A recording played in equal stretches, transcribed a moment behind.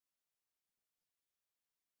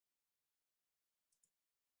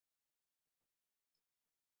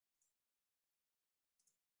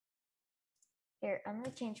Here, I'm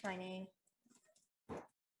gonna change my name.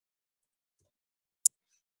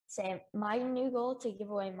 Say my new goal to give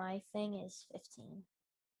away my thing is 15.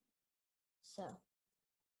 So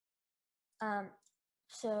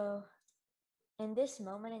in this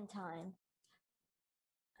moment in time,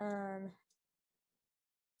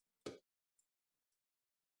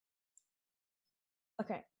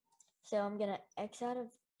 okay, so I'm gonna X out of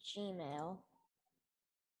Gmail,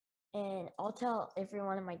 and I'll tell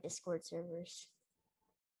everyone in my Discord servers.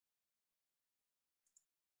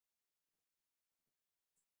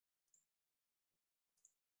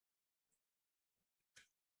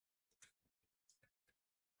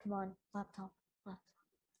 Come on, laptop.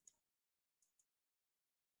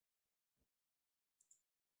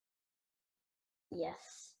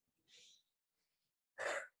 Yes.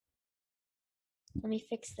 Let me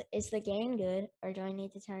fix the, is the gain good, or do I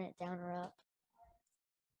need to turn it down or up?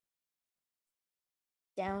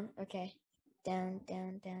 Down, okay. Down.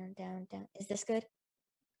 Is this good?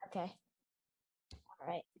 Okay. All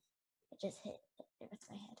right. It just hit it with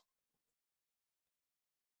my head.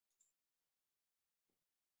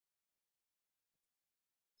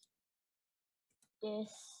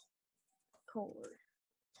 Discord.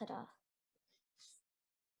 Ta-da.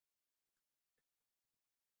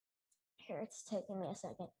 Here, it's taking me a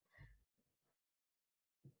second.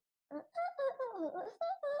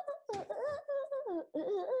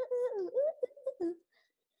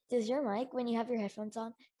 Does your mic, when you have your headphones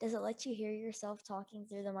on, does it let you hear yourself talking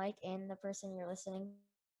through the mic and the person you're listening?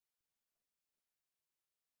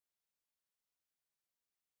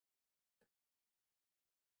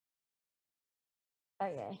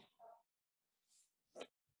 Okay.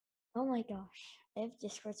 Oh my gosh. I have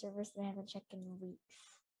Discord servers that I haven't checked in weeks.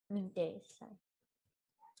 I mean days, sorry.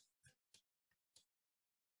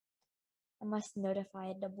 I must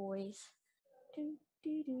notify the boys.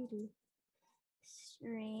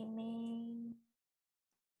 Streaming.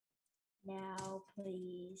 Now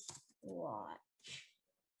please watch.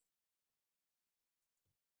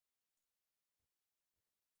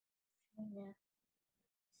 Yeah.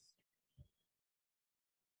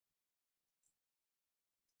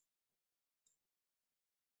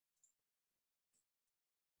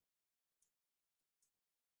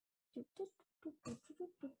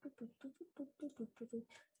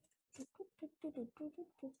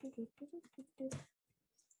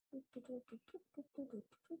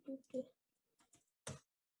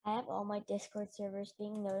 I have all my Discord servers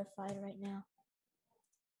being notified right now.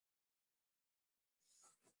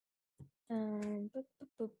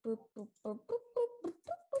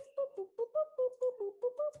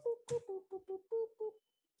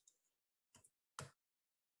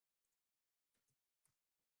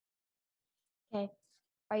 Okay,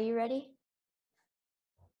 are you ready?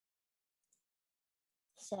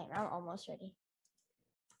 Same, I'm almost ready.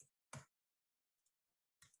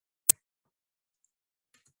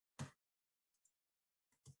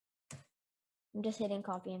 I'm just hitting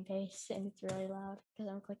copy and paste, and it's really loud because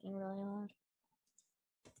I'm clicking really loud.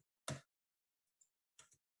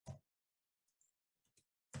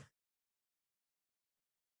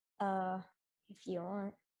 If you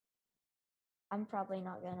want. I'm probably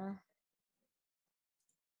not gonna.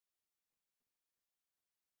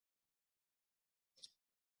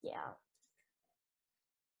 Yeah.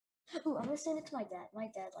 Ooh, I'm gonna send it to my dad. My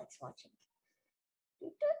dad likes watching.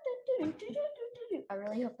 I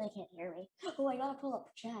really hope they can't hear me. Oh, I gotta pull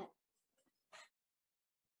up chat.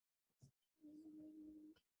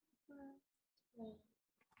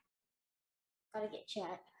 Gotta get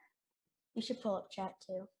chat. You should pull up chat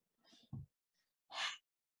too.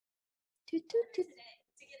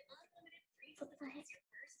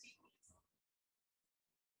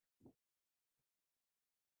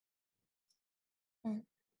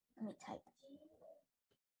 Let me type.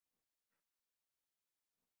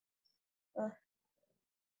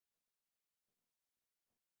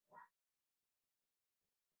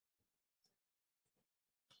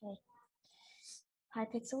 Okay.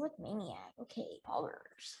 Hypixel with Maniac. Okay,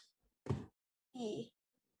 poggers. Hey,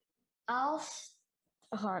 I'll.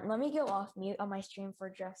 Hold on, let me go off mute on my stream for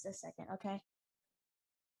just a second, okay?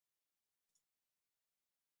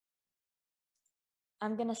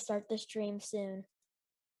 I'm gonna start the stream soon.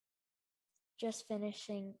 Just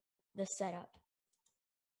finishing the setup.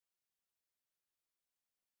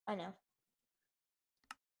 I know.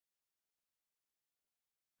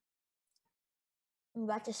 I'm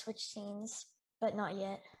about to switch scenes, but not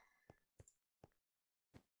yet.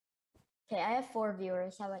 Okay, I have 4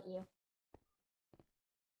 viewers. How about you?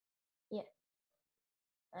 Yeah.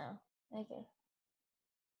 Oh, okay.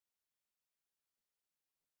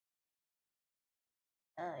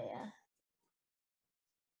 Oh, yeah.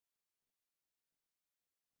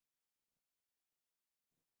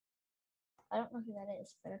 I don't know who that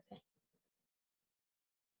is, but okay.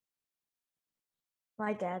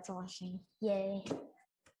 My dad's watching. Yay.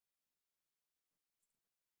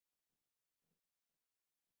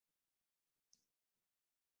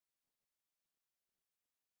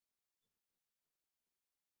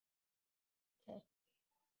 Okay.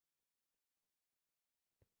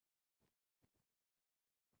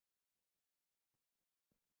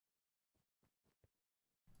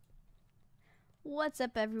 What's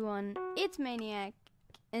up, everyone? It's Maniac,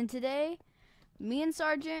 and today, me and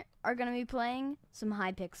Sargent are gonna be playing some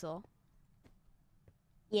Hypixel.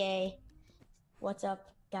 Yay. What's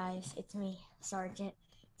up, guys? It's me, Sargent.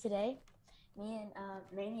 Today, me and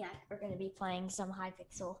Maniac are going to be playing some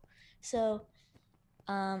Hypixel. So,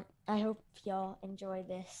 I hope y'all enjoy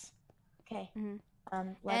this. Okay.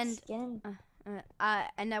 Let's get in.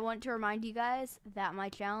 And I want to remind you guys that my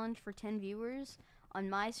challenge for 10 viewers on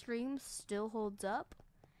my stream still holds up,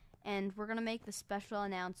 and we're gonna make the special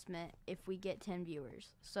announcement if we get 10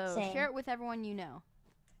 viewers. So Same. share it with everyone you know.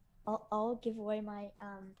 I'll give away my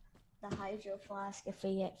the hydro flask if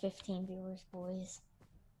we get 15 viewers, boys.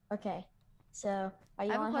 Okay. So, are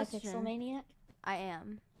you on Hypixel, Maniac? I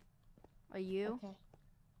am. Are you?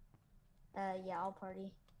 Okay. Yeah, I'll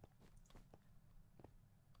party.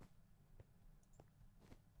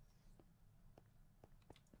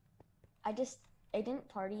 I didn't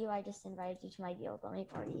party you, I just invited you to my guild. Let me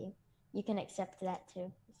party you. You can accept that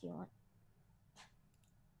too, if you want.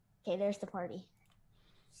 Okay, there's the party.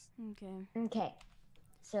 Okay.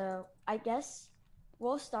 So, I guess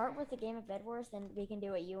we'll start with a game of Bed Wars, then we can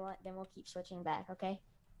do what you want, then we'll keep switching back, okay?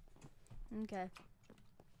 Okay.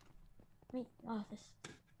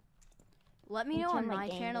 Let me know on my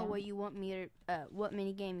channel what you want me to, what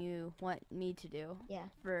mini game you want me to do. Yeah.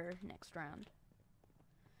 For next round.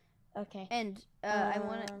 Okay. And I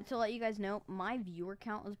wanted to let you guys know my viewer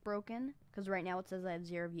count was broken because right now it says I have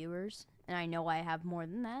 0 viewers, and I know I have more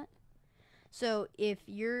than that. So if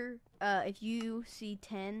you see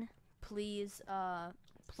 10, please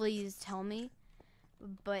tell me.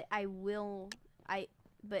 But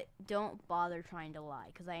but don't bother trying to lie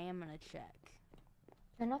because I am gonna check.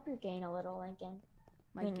 Turn up your gain a little, Lincoln.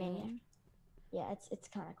 My gain? Yeah, it's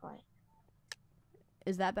kind of quiet.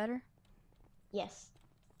 Is that better? Yes.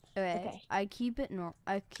 Okay. I keep it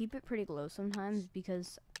pretty low sometimes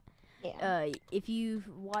because if you've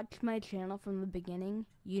watched my channel from the beginning,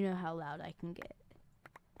 you know how loud I can get.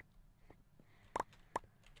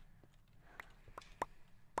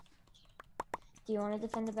 Do you want to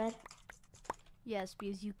defend the bed? Yes,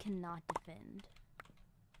 because you cannot defend.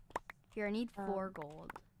 Here, I need 4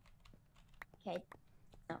 gold. Okay.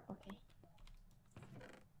 Oh, okay.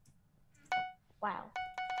 Wow.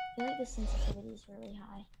 I feel like the sensitivity is really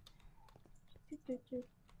high.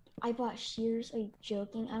 I bought shears. Are you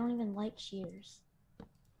joking? I don't even like shears.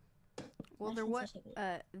 Well,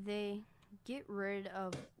 they get rid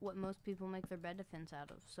of what most people make their bed defense out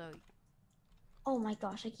of, so. Oh my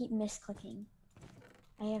gosh, I keep misclicking.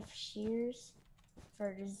 I have shears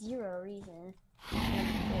for 0 reason.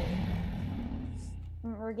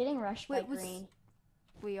 We're getting rushed by green.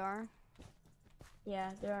 We are?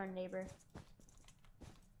 Yeah, they're our neighbor.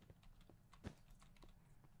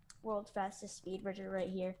 World's fastest speed bridger right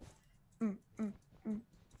here.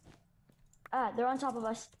 Ah, they're on top of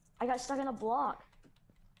us. I got stuck in a block.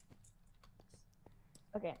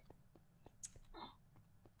 Okay.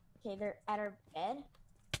 Okay, they're at our bed.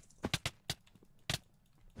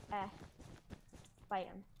 Fight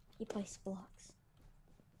him. He plays blocks.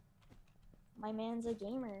 My man's a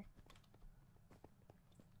gamer.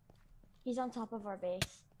 He's on top of our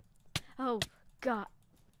base. Oh, God.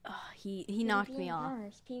 He knocked me off.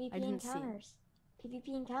 PvP encounters.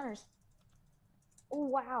 PvP encounters. Oh,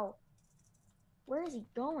 wow. Where is he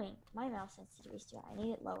going? My mouse sensitivity is too high. I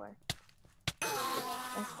need it lower.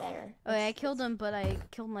 That's better. Okay, I killed him, but I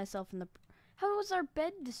killed myself in the... How was our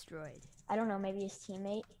bed destroyed? I don't know. Maybe his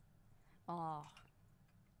teammate. Oh.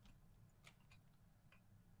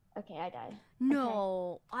 Okay, I died.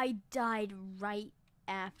 No, okay. I died right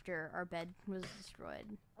after our bed was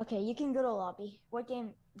destroyed. Okay, you can go to lobby. What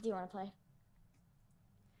game do you want to play?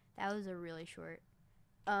 That was a really short.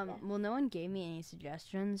 Well, no one gave me any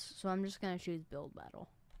suggestions, so I'm just gonna choose build battle.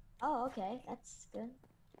 Oh, okay, that's good.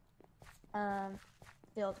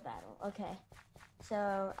 Build battle. Okay,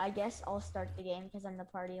 so I guess I'll start the game because I'm the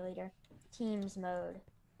party leader. Teams mode.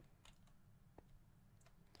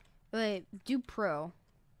 Wait, do pro.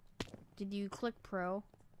 Did you click pro?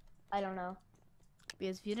 I don't know.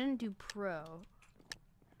 Because if you didn't do pro,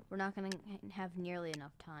 we're not gonna have nearly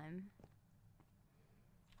enough time.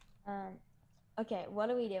 Okay, what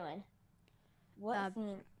are we doing? What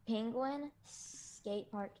theme? Penguin, skate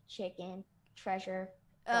park, chicken, treasure,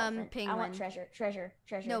 dolphin. Penguin. I want treasure.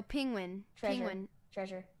 No, penguin. Treasure. Penguin.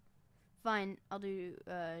 Treasure. Fine, I'll do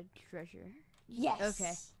treasure. Yes.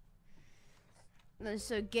 Okay.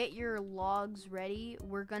 So get your logs ready.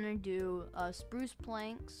 We're gonna do spruce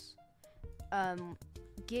planks.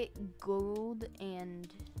 Get gold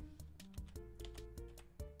and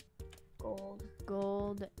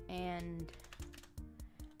gold and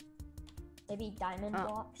maybe diamond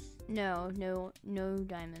blocks. No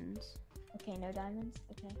diamonds. Okay, no diamonds.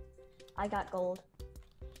 Okay, I got gold.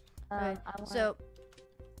 So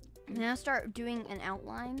now start doing an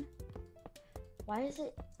outline. Why is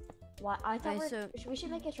it? Why I thought we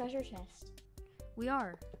should make a treasure chest. We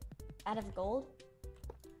are. Out of gold?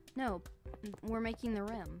 No, we're making the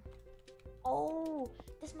rim. Oh,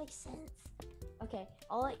 this makes sense. Okay,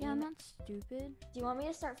 I'll let you. Yeah, I'm not stupid. Do you want me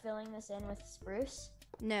to start filling this in with spruce?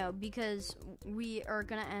 No, because we are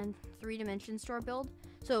gonna add 3 dimensions to our build.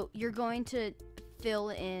 So you're going to fill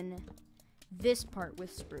in this part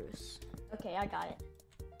with spruce. Okay, I got it.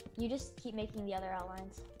 You just keep making the other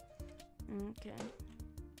outlines. Okay.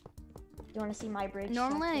 You want to see my bridge?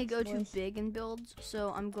 Normally I go too big in builds,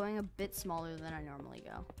 so I'm going a bit smaller than I normally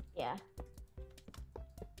go. Yeah.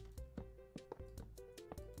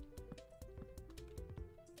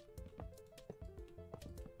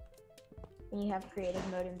 When you have creative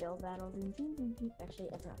mode and build battle. Actually,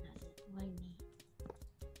 everyone has it. Why me?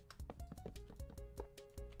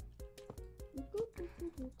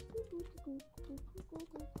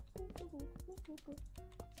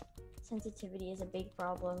 Sensitivity is a big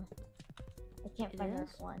problem. I can't find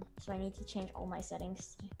this one, so I need to change all my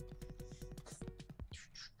settings.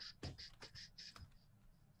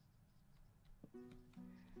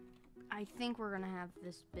 I think we're gonna have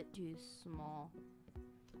this bit too small.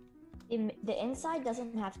 The inside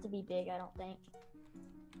doesn't have to be big, I don't think.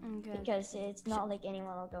 Okay. Because it's not like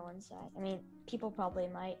anyone will go inside. I mean, people probably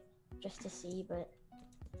might, just to see, but...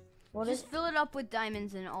 We'll just fill it up with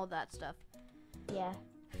diamonds and all that stuff. Yeah.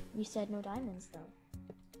 You said no diamonds, though.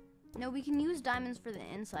 No, we can use diamonds for the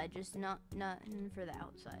inside, just not for the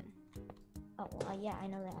outside. Oh, well, yeah, I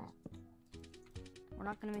know that. We're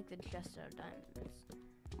not gonna make the chest out of diamonds.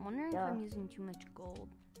 I'm wondering if I'm using too much gold.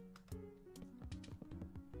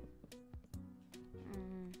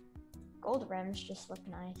 Gold rims just look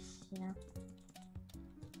nice, you know?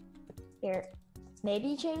 Here,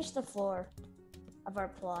 maybe change the floor of our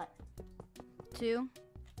plot. To?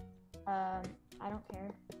 I don't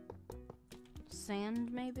care.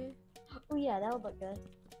 Sand, maybe? Oh yeah, that would look good.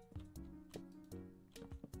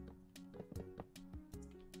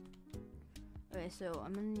 Okay, so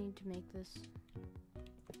I'm gonna need to make this.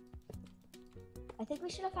 I think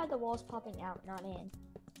we should have had the walls popping out, not in.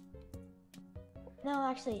 No,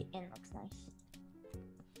 actually, in looks nice.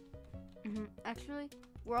 Actually,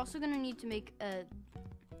 we're also gonna need to make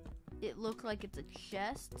it look like it's a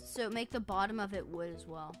chest, so make the bottom of it wood as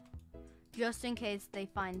well, just in case they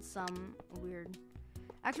find some weird.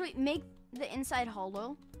 Actually, make the inside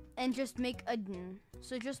hollow, and just make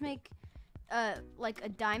like a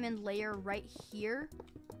diamond layer right here,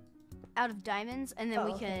 out of diamonds, and then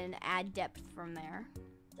we can add depth from there.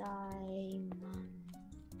 Diamond.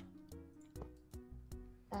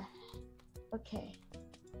 Okay.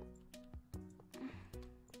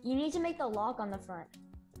 You need to make the lock on the front.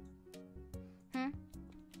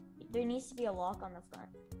 There needs to be a lock on the front.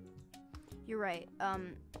 You're right.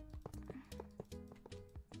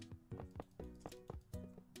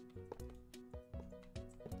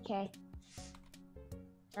 Okay.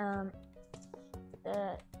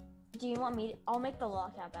 Do you want me to, I'll make the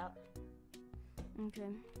lock, how about?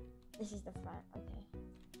 Okay. This is the front, okay.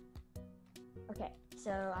 Okay,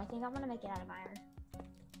 so I think I'm gonna make it out of iron.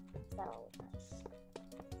 That'll look nice.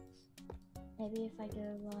 Maybe if I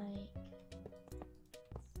go like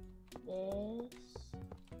this.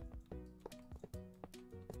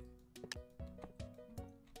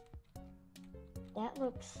 That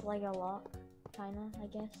looks like a lock, kinda, I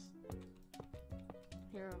guess.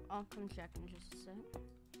 Here, I'll come check in just a sec.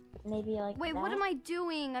 Maybe like Wait, what am I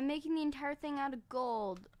doing? I'm making the entire thing out of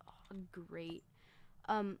gold. Oh, great.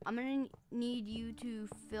 I'm gonna need you to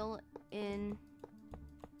fill in,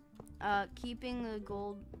 keeping the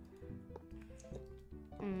gold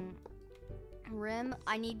rim.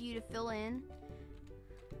 I need you to fill in.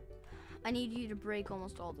 I need you to break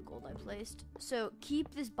almost all the gold I placed. So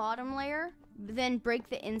keep this bottom layer, then break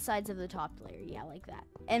the insides of the top layer. Yeah, like that.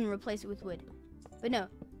 And replace it with wood. But no,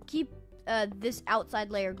 keep this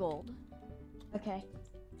outside layer gold. Okay.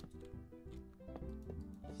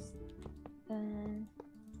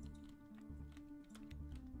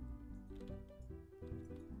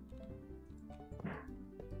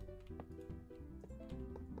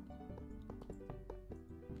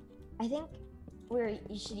 I think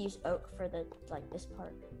you should use oak for the this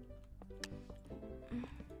part.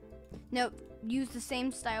 No, use the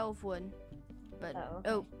same style of wood, but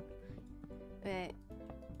okay.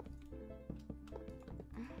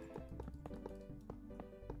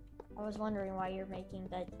 I was wondering why you're making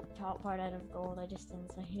the top part out of gold. I just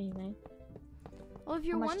didn't say anything. Well, if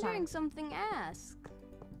you're wondering something, ask.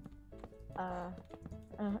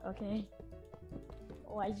 Okay.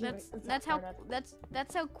 Why'd you that's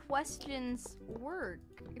how questions work.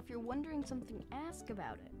 If you're wondering something, ask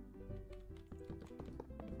about it.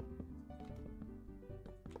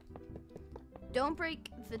 Don't break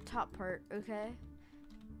the top part, okay?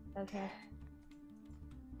 Okay.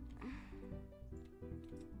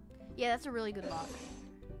 Yeah, that's a really good lock.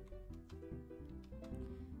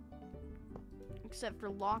 Except for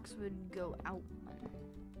locks would go out one.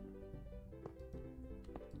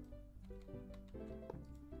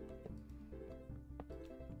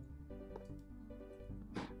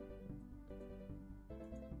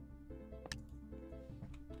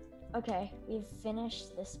 Okay, we've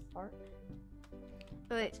finished this part.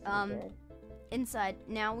 But inside,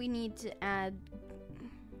 now we need to add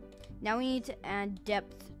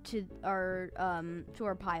depth to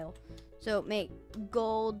our pile. So make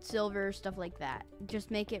gold, silver, stuff like that. Just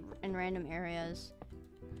make it in random areas.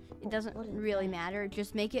 It doesn't really matter.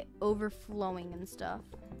 Just make it overflowing and stuff.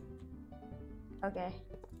 Okay.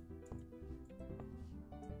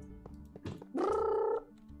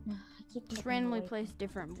 Just randomly place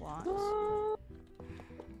different blocks.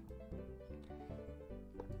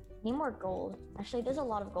 Need more gold. Actually, there's a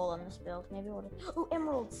lot of gold on this build. Maybe we'll... Oh,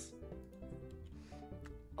 emeralds!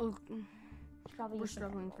 Oh, probably we're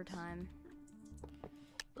struggling for time.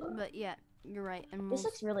 But yeah, you're right. This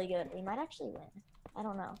looks really good. We might actually win. I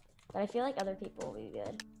don't know. But I feel like other people will be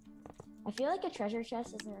good. I feel like a treasure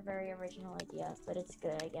chest isn't a very original idea, but it's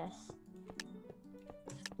good, I guess.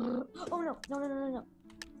 Oh, no. No.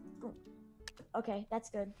 Okay, that's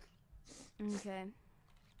good. Okay.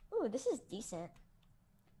 Ooh, this is decent.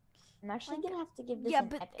 I'm actually gonna have to give this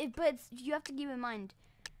but you have to keep in mind,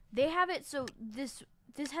 they have it so this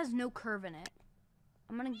has no curve in it.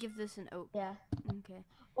 I'm gonna give this an oak. Yeah. Okay.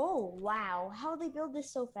 Oh wow! How they build this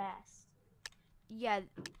so fast? Yeah.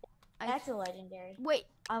 That's a legendary. Wait.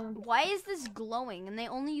 Why is this glowing and they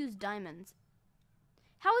only use diamonds?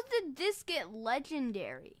 How did this get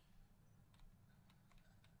legendary?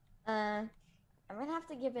 I'm gonna have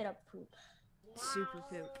to give it a poop. Super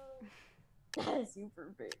poop.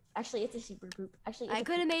 Super poop. Actually, it's a super poop. Actually, I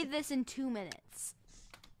could have made this in 2 minutes.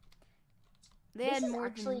 They had more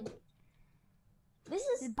actually. This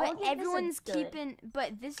is. But everyone's keeping.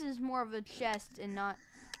 But this is more of a chest and not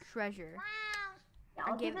treasure. Yeah,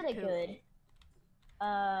 I'll give it a good.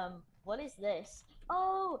 What is this?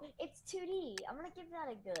 Oh, it's 2D. I'm gonna give that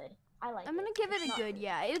a good. I like it. I'm gonna give it a good.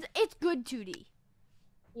 Yeah, it's good 2D.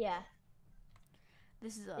 Yeah.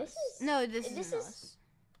 This is us. This is us.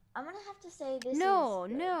 I'm gonna have to say this. No.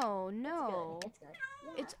 It's good.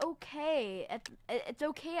 Yeah. It's okay. It's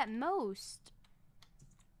okay at most.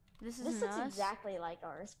 This looks exactly like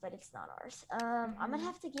ours, but it's not ours. I'm gonna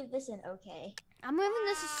have to give this an okay. I'm giving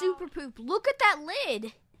this a super poop. Look at that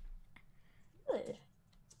lid. Good.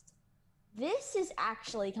 This is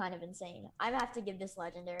actually kind of insane. I have to give this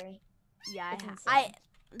legendary. Yeah,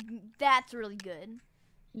 that's really good.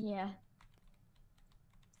 Yeah.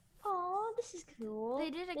 Oh, this is cool.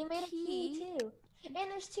 They made a key too. And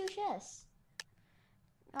there's 2 chests.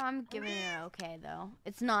 I'm giving it an okay though.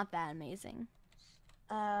 It's not that amazing.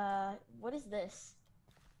 What is this?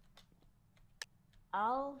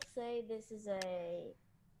 I'll say this is a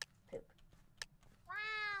poop.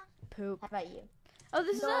 Poop. How about you? Oh,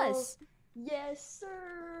 this is us. Yes,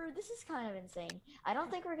 sir. This is kind of insane. I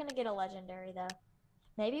don't think we're gonna get a legendary though.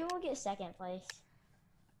 Maybe we'll get 2nd place.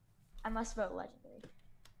 I must vote legendary.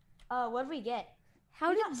 What did we get?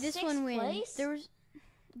 How did this one win? Place?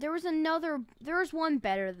 There was one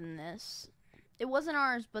better than this. It wasn't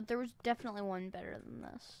ours, but there was definitely one better than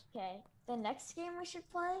this. Okay, the next game we should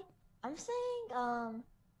play. I'm saying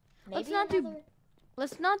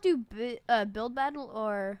Let's not do build battle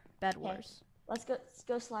or bed wars. Let's go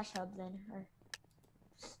 /hub then. Or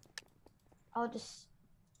I'll just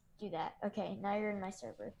do that. Okay, now you're in my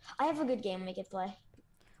server. I have a good game we could play.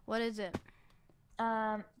 What is it?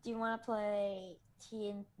 Do you want to play Tea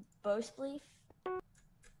and Bowspleef?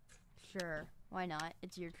 Sure, why not?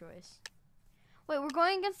 It's your choice. Wait, we're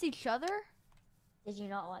going against each other? Did you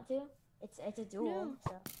not want to? It's a duel.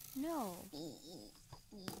 No. So.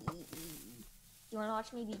 Do you want to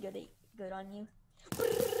watch me be good on you?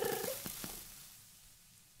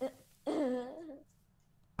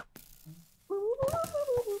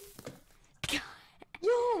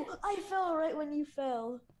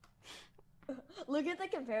 Look at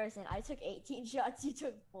the comparison. I took 18 shots, you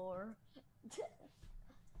took 4.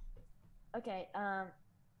 Okay,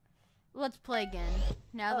 Let's play again.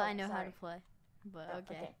 Now that Oh, I know how sorry. to play. But oh,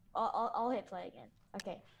 okay. I'll hit play again.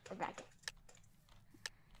 Okay, we're back.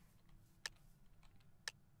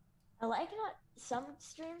 I like some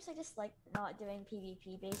streams I just like not doing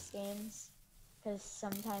PvP based games because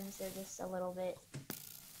sometimes they're just a little bit,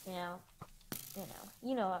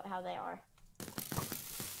 you know how they are.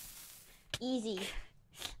 Easy.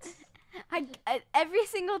 I every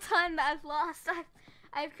single time that I've lost,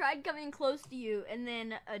 I've tried coming close to you and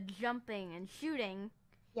then jumping and shooting.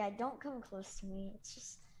 Yeah, don't come close to me. It's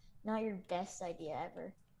just not your best idea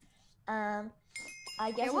ever. I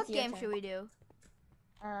guess Here, what it's your game turn. should we do?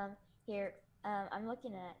 Here, I'm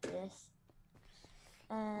looking at this.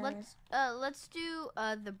 Let's do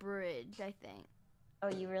the bridge, I think. Oh,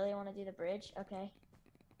 you really want to do the bridge? Okay.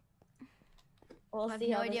 We'll I have see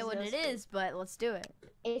no how idea this what goes. it is, but let's do it.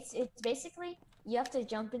 It's basically you have to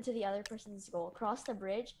jump into the other person's goal, cross the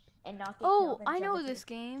bridge, and not get Oh, killed. And I jump know into this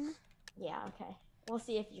game. Yeah, okay. We'll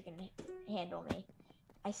see if you can handle me.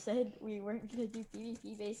 I said we weren't gonna do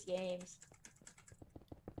PvP based games.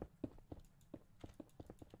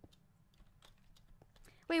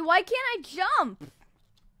 Wait, why can't I jump?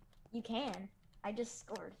 You can. I just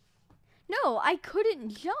scored. No, I couldn't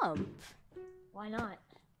jump. Why not?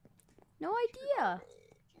 No idea.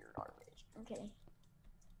 You're garbage. Okay.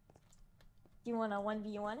 Do you want a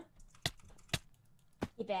 1v1?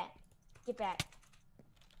 Get back. Get back.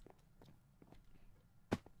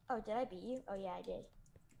 Oh, did I beat you? Oh, yeah, I did.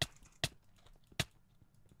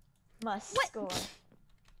 Must score.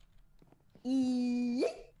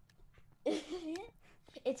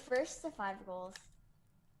 It's first to 5 goals.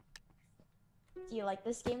 Do you like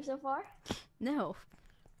this game so far? No.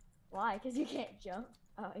 Why? Because you can't jump.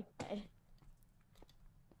 Oh, I did.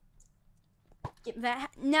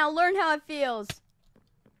 Now learn how it feels.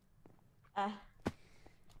 I'm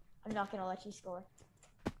not gonna let you score.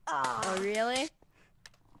 Oh, really?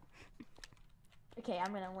 Okay,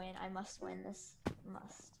 I'm gonna win. I must win this.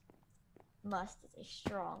 Must. Must is a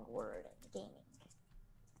strong word in gaming.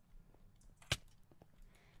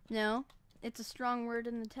 No, it's a strong word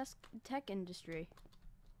in the tech industry.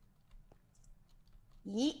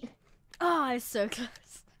 Yeet. Oh, it's so close.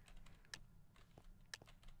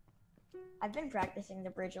 I've been practicing the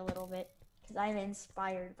bridge a little bit because I'm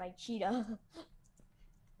inspired by Cheetah.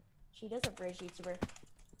 Cheetah's a bridge YouTuber.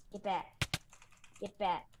 Get back. Get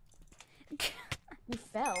back. You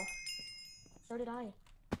fell. So did I.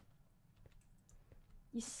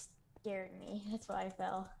 You scared me. That's why I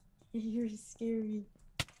fell. You're scary.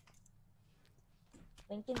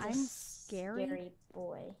 Lincoln's I'm a scary? scary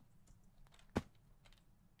boy.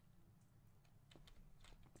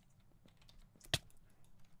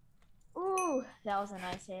 Ooh, that was a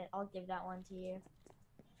nice hit. I'll give that one to you.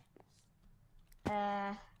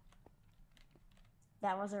 That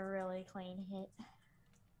was a really clean hit.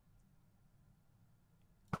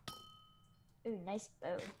 Ooh, nice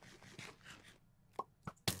bow.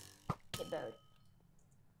 Get bowed.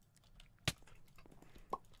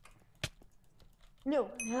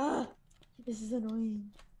 No! Ah, this is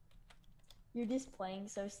annoying. You're just playing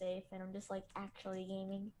so safe, and I'm just like actually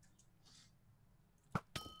gaming.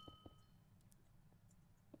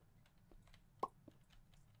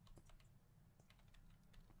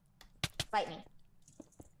 Fight me.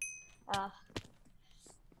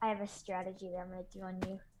 I have a strategy that I'm gonna do on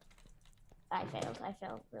you. I failed. I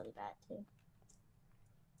failed really bad too.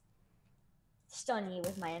 Stun you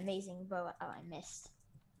with my amazing bow. Oh, I missed.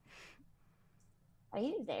 Are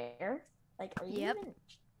you there? Like, are you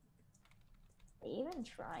even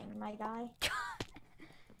trying, my guy?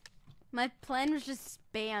 My plan was just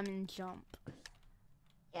spam and jump.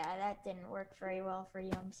 Yeah, that didn't work very well for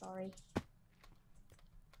you. I'm sorry.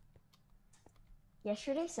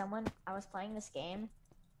 Yesterday, I was playing this game,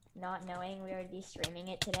 not knowing we would be streaming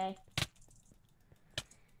it today.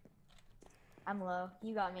 I'm low.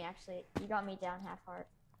 You got me, actually. You got me down half heart.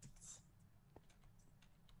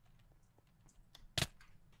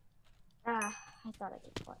 Ah, I thought I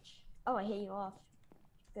could clutch. Oh, I hit you off.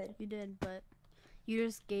 Good. You did, but you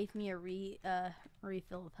just gave me a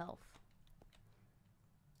refill of health.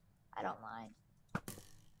 I don't mind.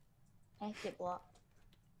 I get blocked.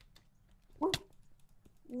 Woo!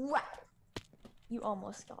 Wow! You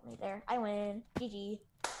almost got me there. I win. GG.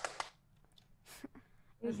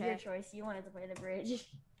 It was your choice. You wanted to play the bridge.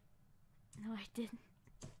 No, I didn't.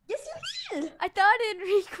 Yes, you did! I thought it'd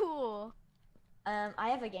be cool. I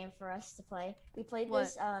have a game for us to play. We played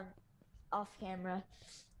this off camera.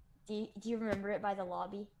 Do you remember it by the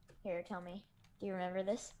lobby? Here, tell me. Do you remember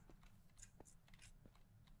this?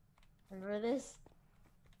 Remember this?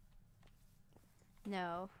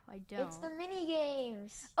 No, I don't. It's the mini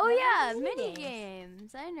games. Oh yeah, Remember mini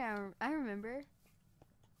games. I know. I remember.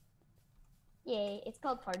 Yay! It's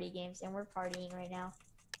called party games, and we're partying right now.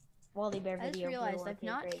 Wally Bear I just video. realized I've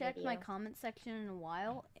not checked my comment section in a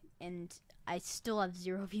while, and I still have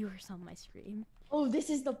 0 viewers on my stream. Oh, this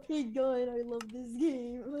is the pig gun. I love this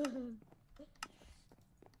game.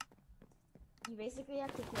 You basically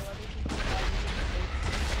have to kill other people by using the pigs.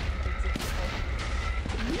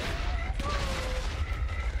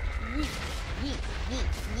 Yeet, yeet,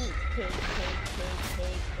 yeet, yeet. Pig, pig, pig,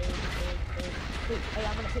 pig, pig, pig, pig, pig. Hey,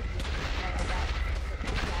 I'm gonna pig you. Oh, I got it.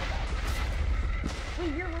 Yeah, I got it.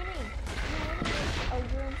 Wait, you're winning. You're winning. Oh,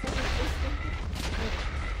 you're in second place.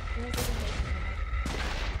 You're in second place.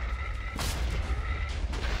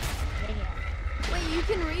 Maniac. Wait, you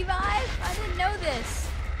can revive? I didn't know this.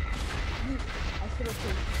 I should have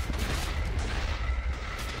pigged.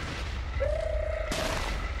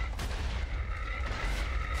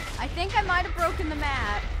 I think I might have broken the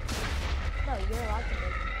map. No, you're allowed to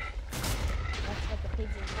break it. That's what the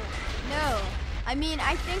pigs are for. No, I mean,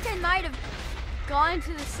 I think I might have gone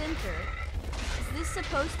to the center. Is this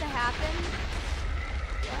supposed to happen?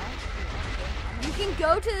 Yeah. You can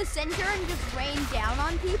go to the center and just rain down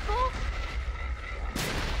on people?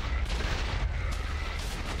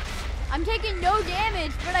 I'm taking no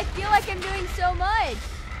damage, but I feel like I'm doing so much.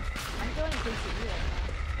 I'm throwing pigs at you right now.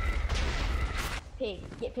 Pig,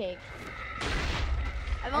 get pig.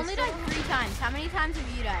 I've only died 3 times. How many times have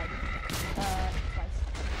you died? Twice.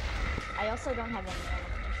 I also don't have any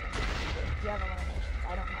eliminations. You have eliminations.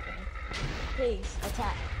 I don't have any. Pigs,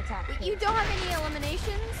 attack, attack. Wait, pigs. you don't have any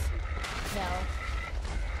eliminations? No.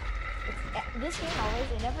 This game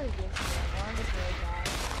always, it never gives me one. Orange is really bad.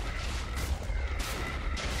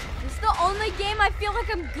 This is the only game I feel like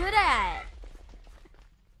I'm good at.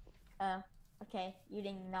 Okay. You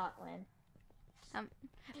did not win.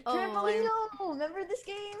 Oh, Trampolino! Remember this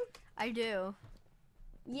game? I do.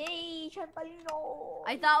 Yay, Trampolino!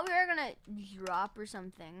 I thought we were gonna drop or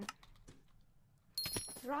something.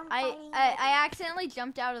 Trampolino. I accidentally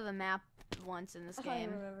jumped out of the map once in this I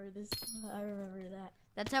game. remember this. I remember that.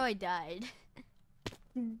 That's how I died.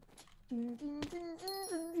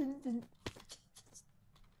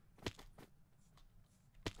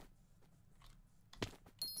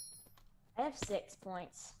 I have 6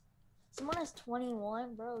 points. Someone has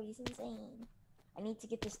 21, bro. He's insane. I need to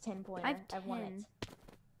get this 10 pointer. I have won 10. it.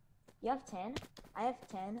 You have 10? I have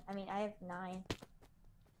 10. I mean, I have 9.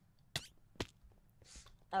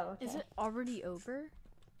 Oh, okay. Is it already over?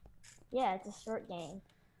 Yeah, it's a short game.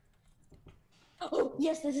 Oh,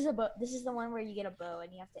 yes, this is a bow. This is the one where you get a bow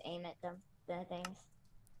and you have to aim at them, the things.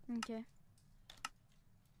 Okay.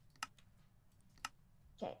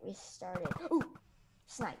 Okay, we started. Ooh,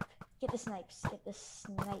 snipe. Get the snipes. Get the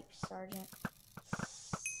snipes, Sergeant.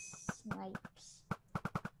 Snipes.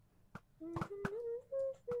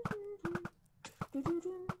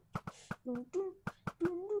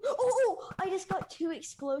 Oh, I just got 2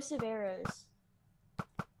 explosive arrows.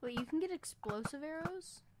 Wait, you can get explosive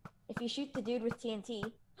arrows? If you shoot the dude with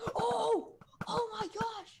TNT. Oh! Oh my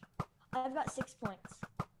gosh! I've got 6 points.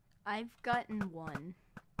 I've gotten 1.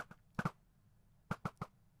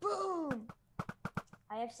 Boom!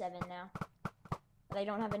 I have 7 now. But I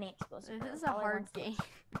don't have any explosive This arrows. is a All I hard want's game.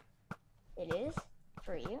 It is?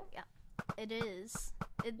 For you? It is.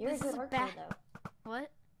 You're This a is good worker, bad. though.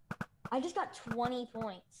 What? I just got 20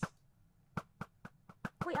 points.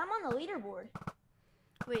 Wait, I'm on the leaderboard.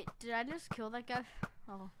 Wait, did I just kill that guy?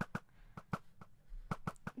 Oh.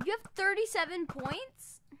 You have 37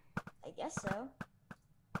 points? I guess so.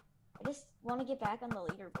 I just want to get back on the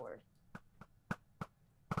leaderboard.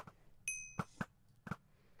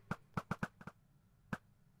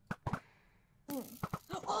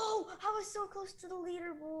 Oh, I was so close to the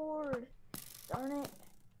leaderboard. Darn it.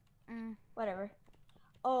 Whatever.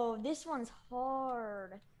 Oh, this one's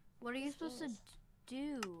hard. What are you supposed to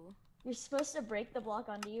do? You're supposed to break the block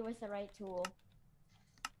onto you with the right tool.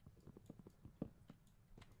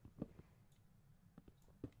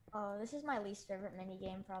 Oh, this is my least favorite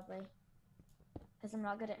minigame, probably. Because I'm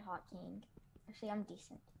not good at hotkeying. Actually, I'm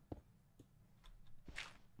decent.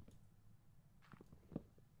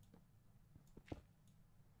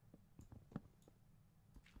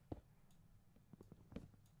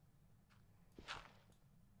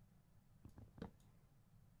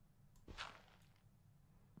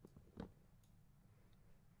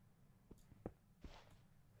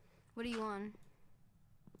 What are you on?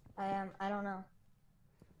 I don't know.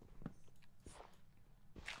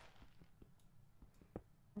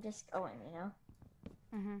 I'm just going, you know?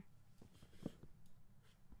 Mm-hmm.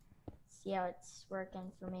 see how it's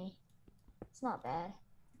working for me. It's not bad.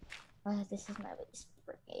 This is my least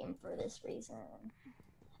favorite game for this reason.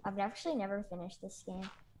 I've actually never finished this game.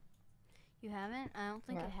 You haven't? I don't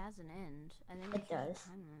think No. it has an end. I think It there's a does.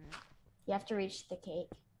 time limit. You have to reach the cake.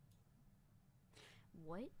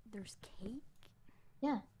 What? There's cake?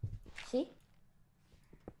 Yeah. See?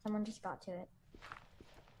 Someone just got to it.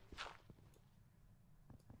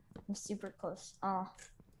 I'm super close. Oh.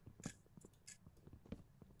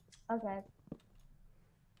 Okay.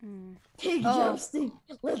 Pig jousting.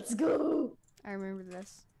 Let's go. I remember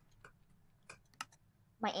this.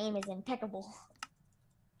 My aim is impeccable.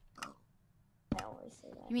 I always say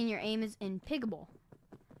that. You mean your aim is impeccable?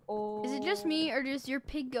 Oh. Is it just me, or does your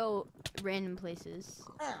pig go random places?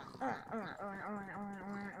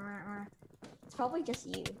 It's probably just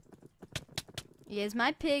you. Yes,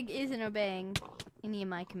 my pig isn't obeying any of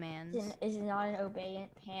my commands. Is it not an obedient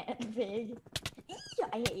pig? Yeah,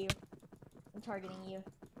 I hate you. I'm targeting you.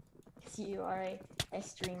 Because you are a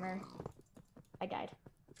streamer. I died.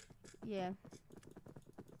 Yeah.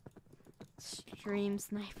 Stream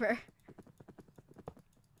sniper.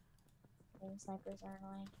 Snipers are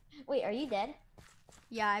annoying. Wait, are you dead?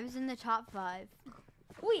 Yeah, I was in the top 5.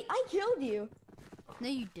 Wait, I killed you. No,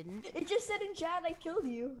 you didn't. It just said in chat I killed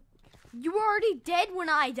you. You were already dead when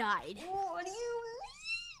I died. What do you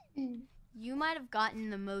mean? You might have gotten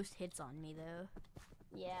the most hits on me, though.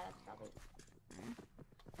 Yeah, that's probably.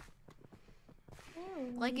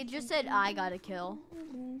 Like, it just said I got a kill.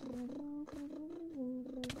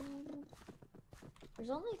 There's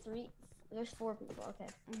only 3. There's 4 people. Okay.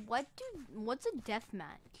 What's a death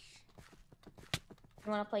match?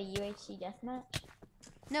 You want to play UHC deathmatch?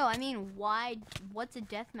 No, I mean, what's a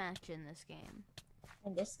death match in this game?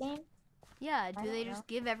 In this game? Yeah, I do they don't just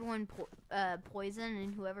give everyone poison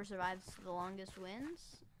and whoever survives the longest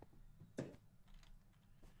wins?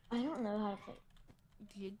 I don't know how to play.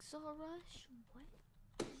 Jigsaw Rush?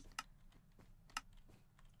 What?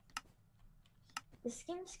 This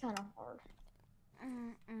game's kind of hard.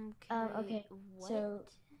 Okay. Okay. What? So,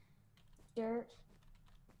 dirt,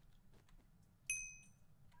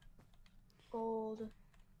 gold,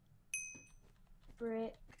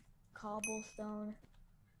 brick, cobblestone,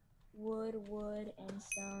 wood, and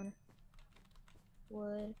stone.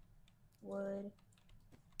 Wood,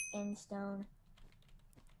 and stone.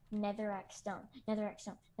 Netherrack stone.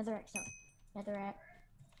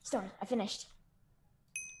 Stone. I finished.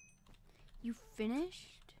 You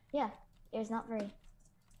finished? Yeah, it was not very.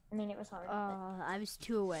 I mean, it was hard. I was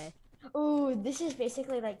 2 away. Oh, this is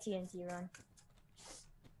basically like TNT Run.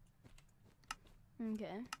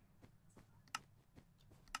 Okay.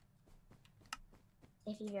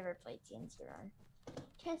 If you've ever played TNT Run,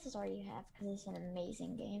 chances are you have, because it's an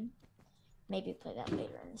amazing game. Maybe play that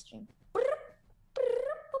later in the stream.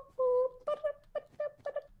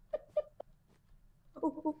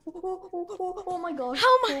 Oh my gosh.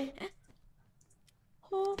 How am I?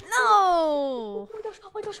 Oh, No! oh my gosh,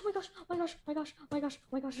 oh my gosh, oh my gosh, oh my gosh, oh my gosh, oh my gosh, oh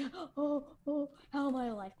my gosh. Oh, how am I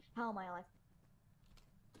alive? How am I alive?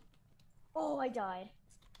 Oh, I died.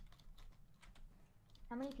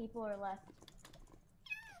 How many people are left?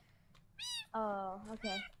 Oh,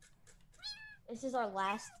 okay. This is our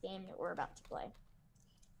last game that we're about to play.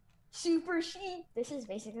 Super sheep! This is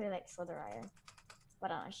basically like Slither Iron,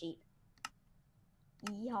 but on a sheep.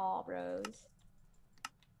 Yeehaw, bros.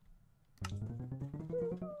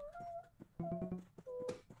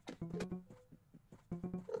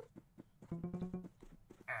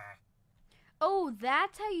 Oh,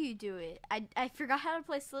 that's how you do it. I forgot how to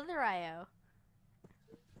play Slither.io.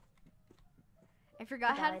 I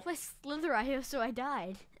forgot how to play Slither.io, so I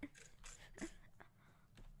died.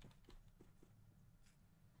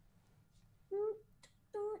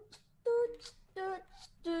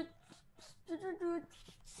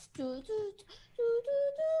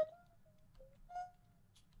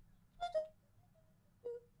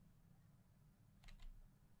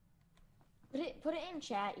 Put it in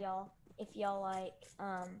chat, y'all. If y'all like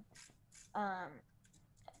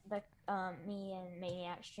me and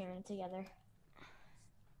Maniac streaming together.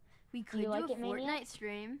 We could do like a it, Fortnite Maniac?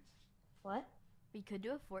 stream. What? We could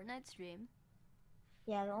do a Fortnite stream.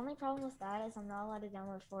 Yeah, the only problem with that is I'm not allowed to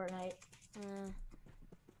download Fortnite.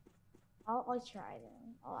 I'll try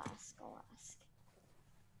then. I'll ask.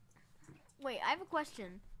 Wait, I have a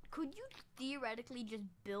question. Could you theoretically just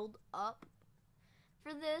build up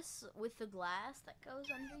for this with the glass that goes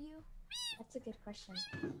under you? That's a good question.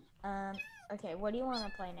 Okay, what do you want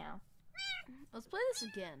to play now? Let's play this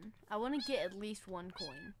again. I want to get at least 1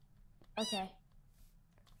 coin. Okay.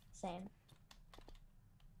 Same.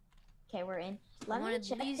 Okay, we're in. I Let want me at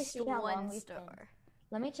check to least see how long 1 we've star. been.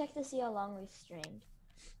 Let me check to see how long we've streamed.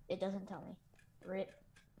 It doesn't tell me. Rip.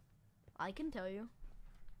 I can tell you.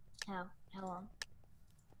 How? How long?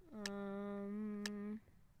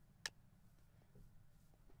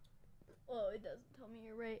 Oh, it doesn't tell me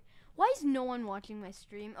you're right. Why is no one watching my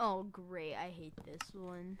stream? Oh, great. I hate this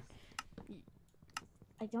one.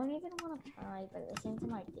 I don't even want to try, but at the same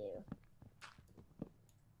time I do.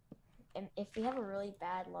 And if we have a really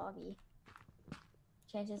bad lobby,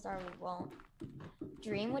 chances are we won't.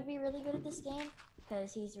 Dream would be really good at this game,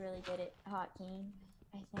 because he's really good at hotkeying,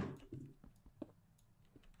 I think.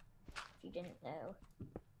 If you didn't know.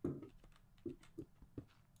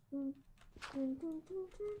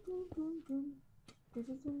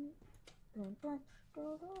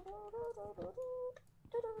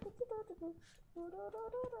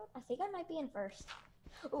 I think I might be in first.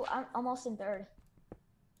 Oh, I'm almost in third.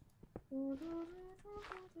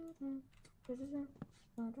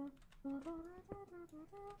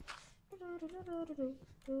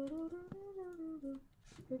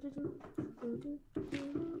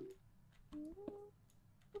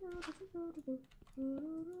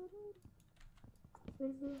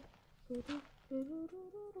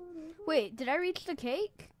 Wait, did I reach the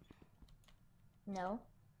cake? No.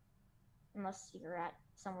 Unless you're at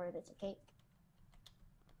somewhere that's a cake.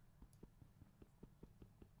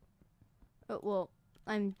 Oh, well,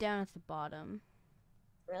 I'm down at the bottom.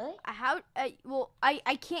 Really?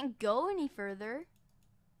 I can't go any further.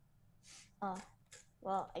 Oh,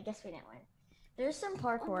 well, I guess we didn't win. There's some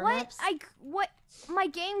parkour What? maps. My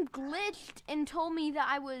game glitched and told me that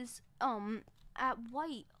I was at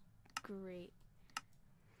white. Great.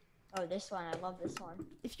 Oh, this one. I love this one.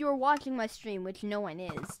 If you were watching my stream, which no one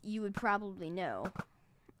is, you would probably know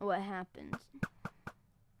what happened.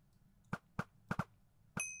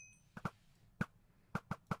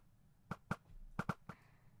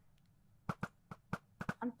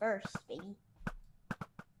 I'm first, baby.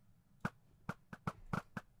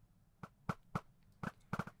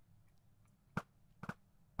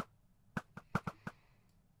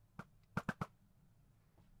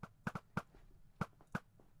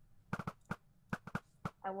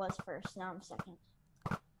 I was first, now I'm second.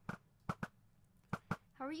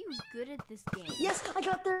 How are you good at this game? Yes, I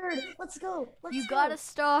got third. Let's go. You got a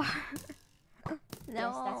star. Now Yes,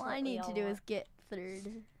 that's all what I we need all to do want. is get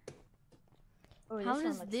third. Oh, How one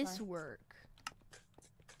does looks this fun. work?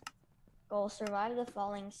 Goal, survive the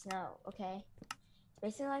falling snow, okay? It's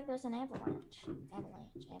basically like there's an avalanche.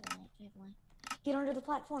 Avalanche. Get under the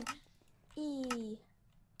platform.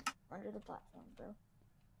 Under the platform, bro.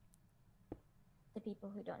 The people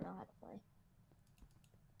who don't know how to play.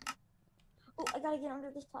 Oh, I gotta get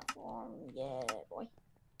under this platform. Yeah, boy.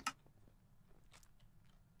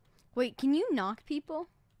 Wait, can you knock people?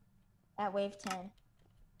 At wave 10.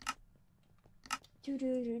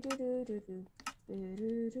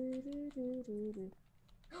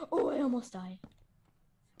 Oh, I almost died.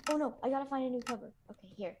 Oh no, I gotta find a new cover. Okay,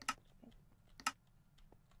 here.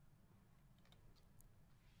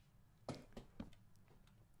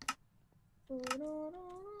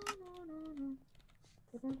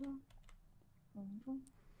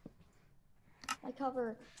 My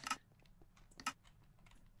cover.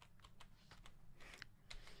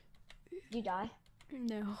 Did you die?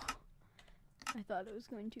 No. I thought it was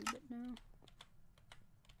going to, but no.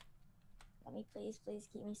 Let me please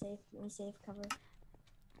keep me safe, cover.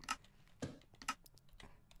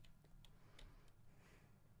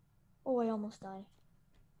 Oh, I almost died.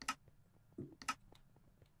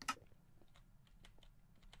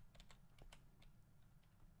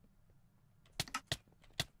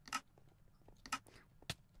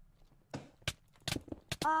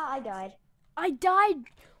 Ah, I died. I died!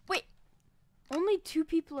 Wait! Only 2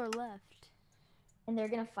 people are left. And they're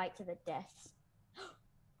gonna fight to the deaths.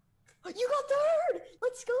 You got third!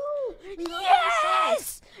 Let's go! We both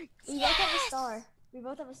Yes! We both have a star. We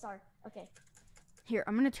both have a star. Okay. Here,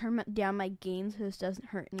 I'm gonna turn down my gain so this doesn't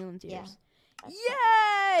hurt anyone's ears. Yeah. That's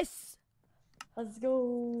Yes! Let's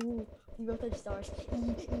go. We both have stars.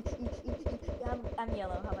 I'm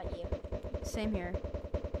yellow. How about you? Same here.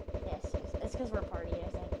 Yes. It's because we're a party, I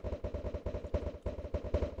think.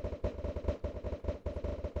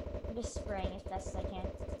 I'm just spraying as best as I can.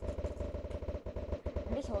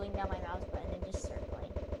 I'm just holding down my mouse button and just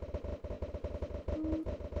circling.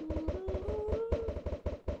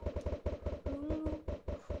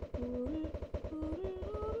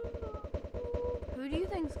 Who do you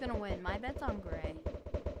think's gonna win? My bet's on Gray.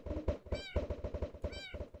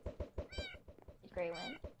 Did Gray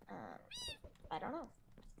win? I don't know.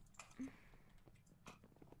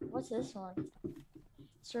 What's this one?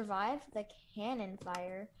 Survive the cannon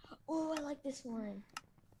fire. Oh, I like this one.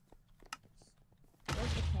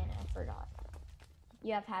 forgot.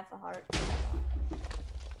 You have half a heart.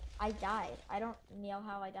 I died. I don't know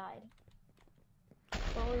how I died.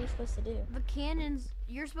 What were you supposed to do? The cannons.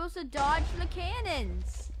 You're supposed to dodge the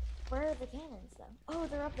cannons. Where are the cannons, though? Oh,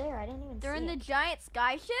 they're up there. I didn't even see They're in the them. giant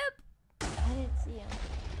skyship? I didn't see them.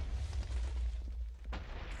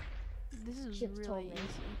 This is Chip told really me. easy.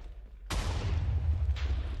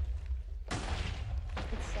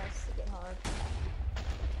 It starts to get hard.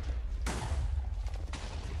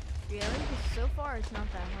 Really? 'Cause so far it's not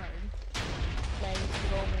that hard. Let's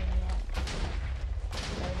go, maniac.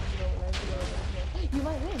 Let's go, let's go, let's go. You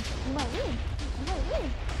might win. You might win. You might win.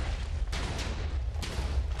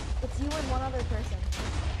 It's you and one other person.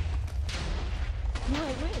 You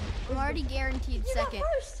might win. I'm already guaranteed You second.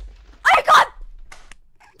 got first. I got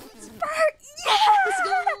first! Yeah! Let's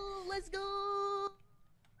go. Let's go.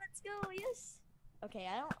 Let's go. Yes. Okay,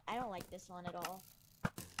 I don't like this one at all.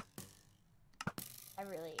 I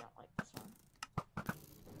really don't like this one.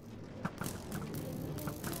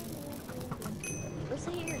 First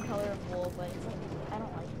I hate your color of wool, but it's like I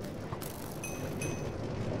don't like it.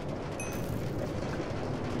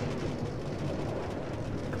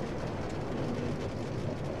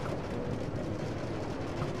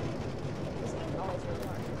 This game's always really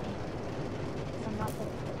hard for me. 'Cause I'm not the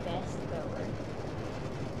best goer.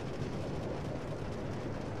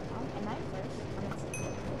 Am I first? I'm in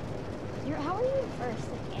second. How are you in first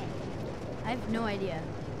again? I have no idea.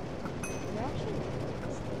 You're actually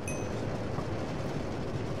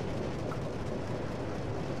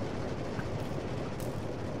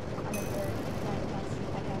I'm in third.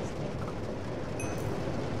 I passed you.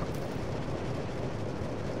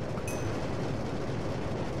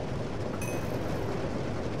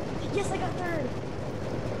 Yes, I got third.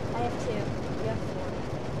 I have 2. You have 4.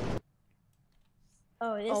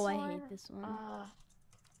 Oh, this one? I hate this one.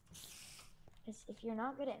 Because if you're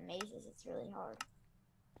not good at mazes, it's really hard.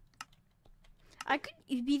 I could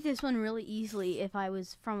beat this one really easily if I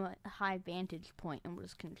was from a high vantage point and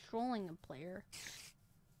was controlling a player.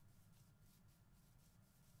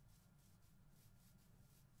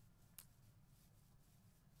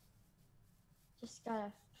 Just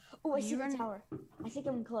gotta... Oh, I see the tower. I think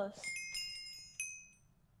I'm close.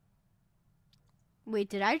 Wait,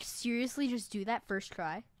 did I seriously just do that first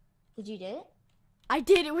try? Did you do it? I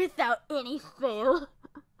did it without any fail.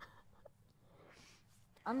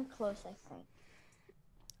 I'm close, I think.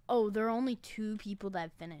 Oh, there are only 2 people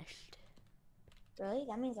that finished. Really?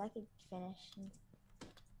 That means I could finish.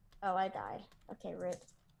 Oh, I died. Okay, rip.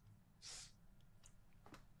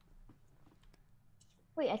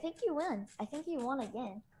 Wait, I think you win. I think you won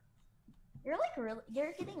again. You're like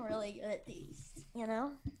you're getting really good at these, you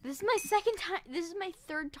know? This is my second time. This is my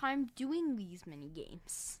 3rd time doing these mini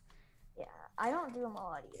games. Yeah, I don't do them a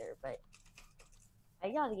lot either, but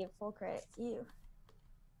I gotta give full credit to you.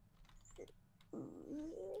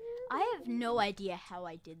 I have no idea how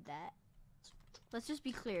I did that. Let's just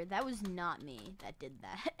be clear. That was not me that did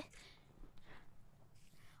that.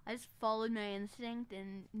 I just followed my instinct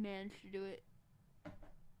and managed to do it.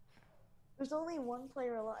 There's only 1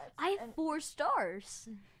 player alive. I have 4 stars.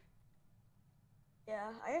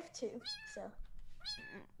 Yeah, I have 2, so.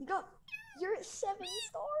 You're at 7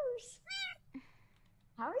 stars.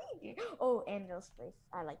 How are you doing? Oh, Anvil's Place.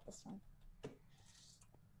 I like this one.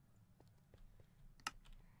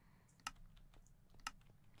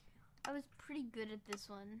 I was pretty good at this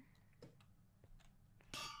one.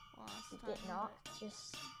 You did not.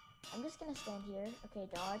 I'm just gonna stand here. Okay,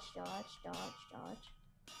 dodge, dodge, dodge, dodge.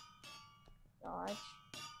 Dodge.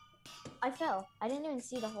 I fell. I didn't even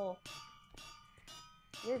see the hole.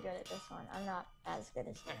 You're good at this one. I'm not as good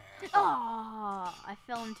as you. Oh, I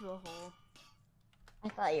fell into a hole. I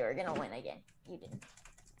thought you were gonna win again. You didn't.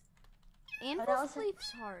 Anvil's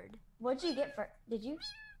Place hard. What'd you get for? Did you?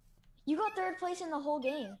 You got 3rd place in the whole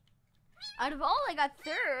game. Out of all, I got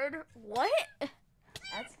 3rd. What?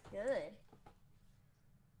 That's good.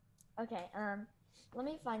 Okay, let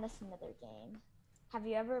me find us another game. Have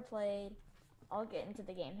you ever played? I'll get into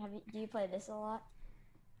the game. Do you play this a lot?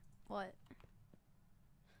 What?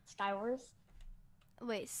 Skywars?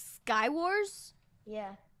 Wait, Sky Wars?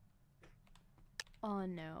 Yeah. Oh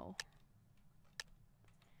no.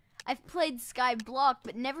 I've played Sky Block,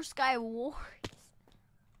 but never Sky Wars.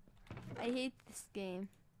 I hate this game.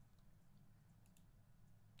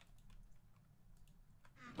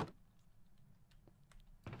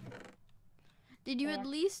 Did you at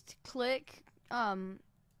least click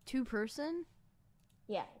 2-person?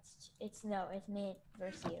 Yeah, it's me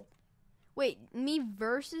versus you. Wait, me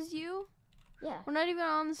versus you? Yeah. We're not even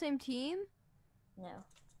on the same team? No.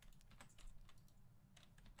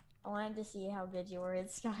 I wanted to see how good you were at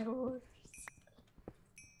Skywars.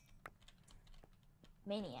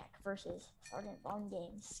 Maniac versus Sergeant Bond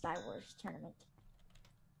Games Skywars tournament.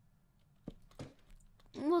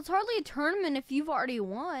 Well, it's hardly a tournament if you've already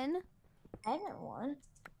won. I haven't won.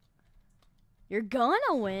 You're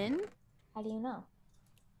gonna win. How do you know?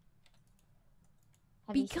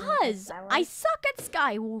 Have you seen me play Because Skywars? I suck at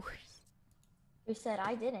Skywars. Who said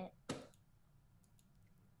I didn't?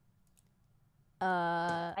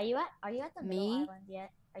 Uh, Are you at the middle me? island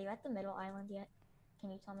yet? Are you at the middle island yet? Can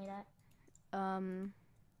you tell me that?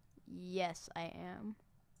 Yes, I am.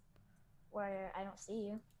 Where I don't see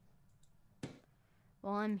you.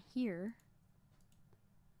 Well, I'm here.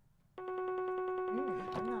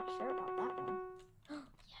 I'm not sure about that one.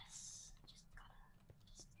 Yes.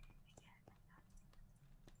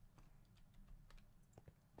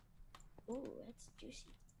 Ooh, that's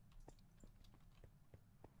juicy.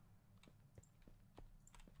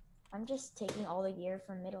 I'm just taking all the gear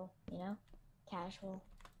from middle, you know? Casual.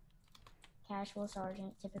 Casual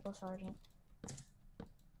sergeant, typical sergeant.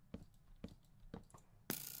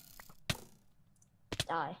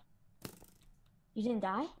 Die. You didn't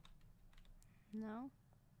die? No.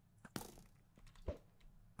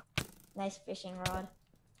 Nice fishing rod.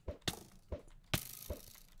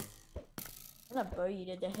 What a bow you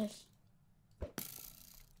did this.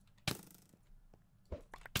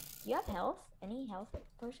 Do you have health? Any health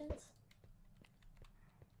potions?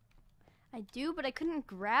 I do, but I couldn't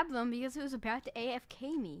grab them because it was about to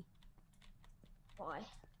AFK me. Why?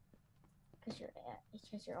 Because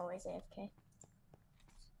you're always AFK.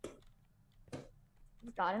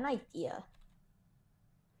 I've got an idea.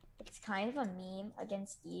 It's kind of a meme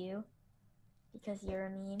against you because you're a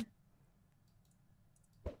meme.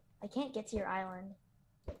 I can't get to your island.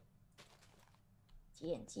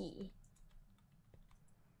 TNT.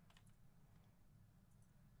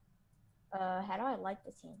 How do I light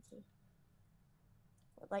the TNT?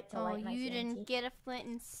 I'd like to light my TNT. Oh, you didn't get a flint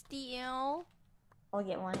and steel? I'll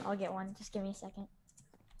get one. Just give me a second.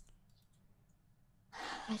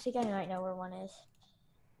 I think I might know where one is.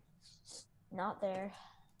 Not there.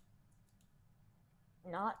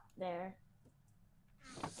 Not there.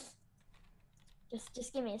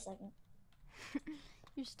 Just give me a second.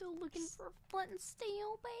 You're still looking for flint and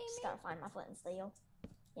steel, baby? Just gotta find my flint and steel.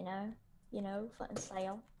 You know, flint and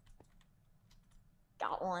steel.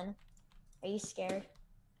 Got one. Are you scared?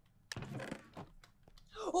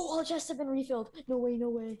 Oh, all chests have been refilled. No way, no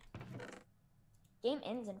way. Game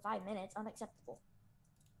ends in 5 minutes. Unacceptable.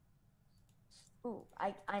 Ooh,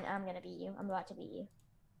 I'm gonna beat you. I'm about to beat you.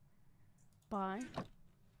 Bye.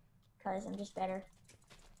 Cause I'm just better.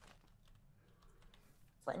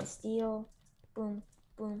 Flint and steel. Boom,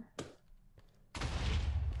 boom.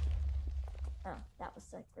 Oh, that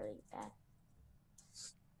was like really bad.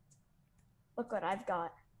 Look what I've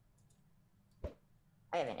got.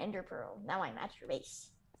 I have an ender pearl. Now I'm at your base.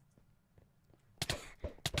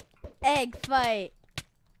 Egg fight.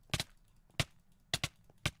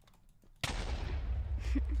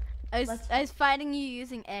 I was fighting you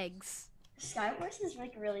using eggs. Skywars is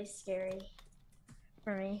like really scary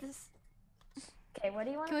for me. Okay, what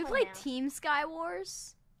do you want to Can we play play Team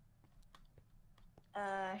Skywars?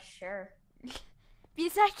 Sure.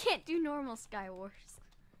 Because I can't do normal Skywars.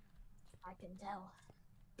 I can tell.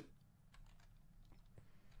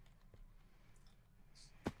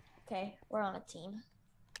 Okay, we're on a team.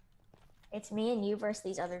 It's me and you versus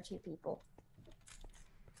these other two people.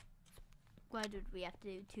 Why did we have to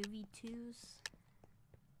do 2v2s?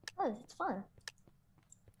 Oh, it's fun.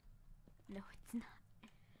 No, it's not.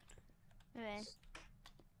 Okay.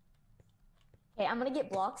 Okay, I'm gonna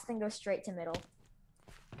get blocks, then go straight to middle.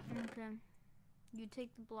 Okay. You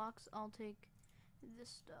take the blocks, I'll take this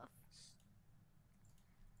stuff.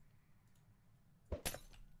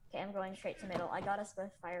 Okay, I'm going straight to middle. I got us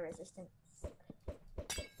both fire resistance.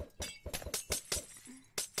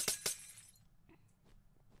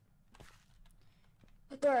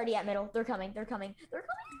 They're already at middle. They're coming. They're coming. They're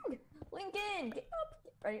coming! Lincoln, get up!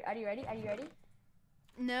 Are you ready? Are you ready?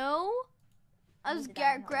 No? I was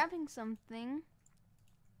grabbing something.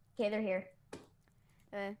 Okay, they're here.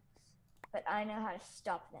 Okay. But I know how to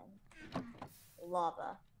stop them.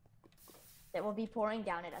 Lava. That will be pouring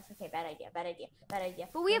down at us. Okay, bad idea, bad idea, bad idea.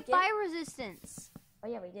 But we have fire resistance. Oh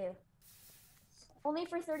yeah, we do. Only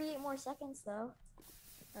for 38 more seconds though.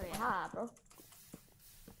 Oh yeah. Ah, bro.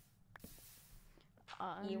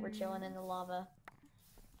 You were chilling in the lava.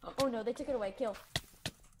 Oh no, they took it away. Kill.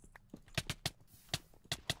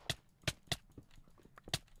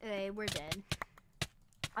 Okay, we're dead.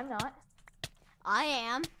 I'm not. I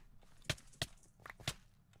am.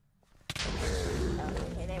 Oh,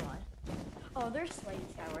 okay, they won. Oh, there's Slade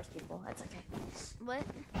Skywars people. That's okay. What?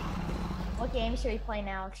 What game should we play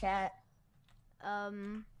now, chat?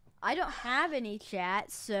 I don't have any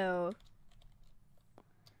chat, so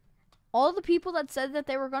all the people that said that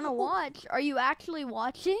they were gonna watch, are you actually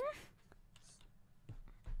watching?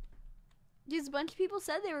 Just a bunch of people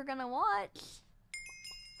said they were gonna watch.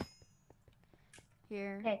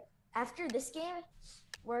 Here. Okay, after this game,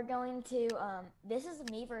 we're going to, this is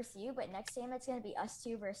me versus you, but next game it's gonna be us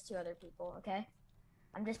two versus two other people, okay?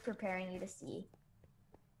 I'm just preparing you to see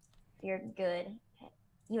if you're good at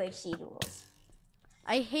UHC duels.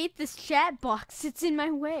 I hate this chat box. It's in my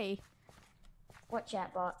way. What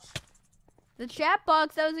chat box? The chat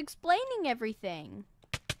box that was explaining everything.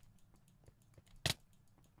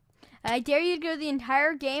 I dare you to go the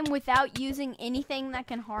entire game without using anything that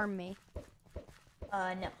can harm me.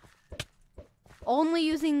 No. Only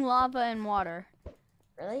using lava and water.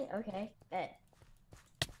 Really? Okay, bet.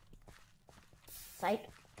 Psych.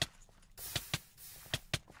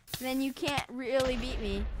 Then you can't really beat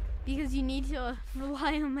me because you need to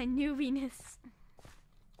rely on my newbiness.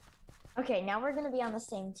 Okay, now we're gonna be on the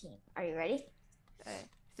same team. Are you ready? Okay.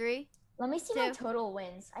 3. Let me see my total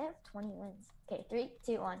wins. I have 20 wins. Okay, 3,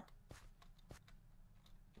 2, 1.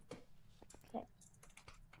 Okay.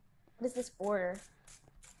 What is this border?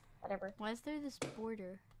 Whatever. Why is there this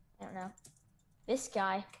border? I don't know. This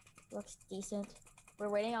guy looks decent. We're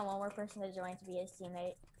waiting on one more person to join to be his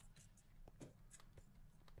teammate.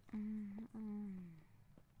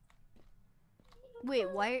 Wait,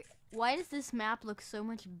 why does this map look so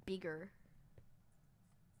much bigger?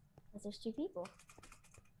 Because there's 2 people.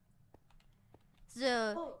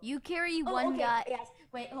 So you carry one okay. guy. Yes.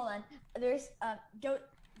 Wait, hold on. There's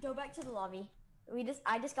go back to the lobby.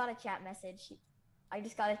 I just got a chat message.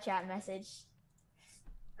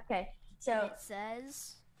 Okay, so It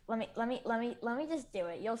says. let me just do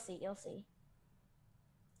it. You'll see.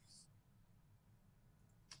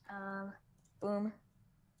 Boom.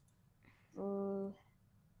 Boom.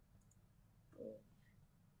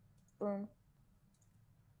 Boom.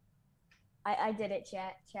 I did it,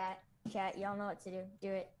 chat. Y'all know what to do. Do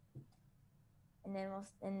it. And then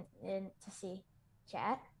and to see.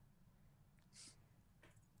 Chat.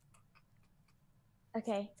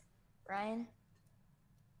 Okay. Ryan.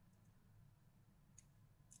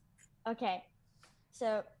 Okay.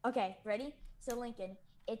 So, okay, ready? So Lincoln,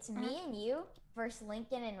 it's me and you versus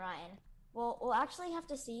Lincoln and Ryan. We'll actually have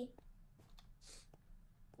to see.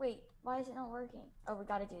 Wait, why is it not working? Oh, we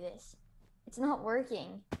gotta do this. It's not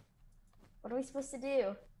working. What are we supposed to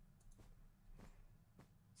do?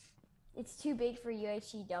 It's too big for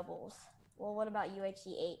UHC doubles. Well, what about UHC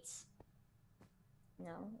 8s?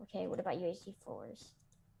 No. Okay, what about UHC 4s?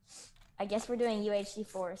 I guess we're doing UHC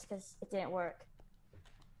 4s because it didn't work.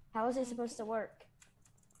 How is it supposed to work?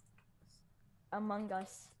 Among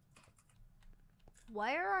Us.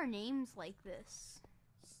 Why are our names like this?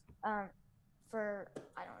 I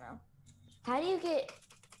don't know. How do you get...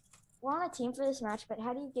 We're on a team for this match, but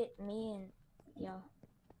how do you get me and...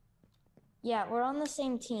 Yeah, we're on the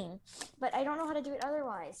same team. But I don't know how to do it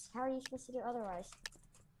otherwise. How are you supposed to do it otherwise?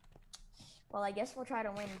 Well, I guess we'll try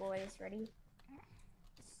to win, boys. Ready?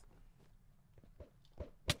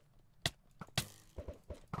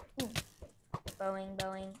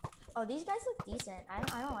 Boeing. Oh, these guys look decent. I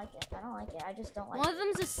don't like it. I just don't like it. One of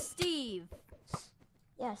them's a Steve.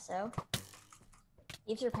 Yeah, so.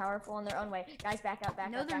 Steves are powerful in their own way. Guys, back up.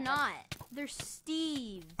 No, they're not. They're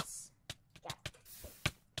Steves. Yeah.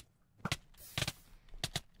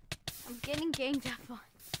 I'm getting ganged up on.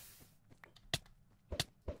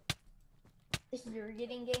 You're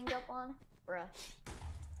getting ganged up on? Bruh.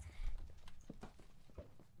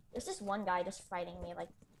 There's this one guy just fighting me, like,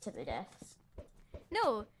 to the death.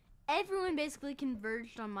 No, everyone basically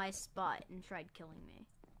converged on my spot and tried killing me.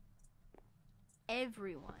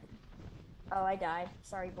 Everyone. Oh, I died.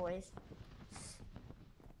 Sorry, boys.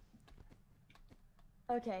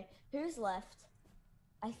 Okay, who's left?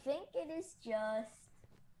 I think it is just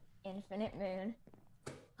Infinite Moon.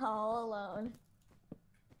 All alone.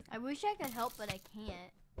 I wish I could help, but I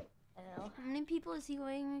can't. I know. How many people is he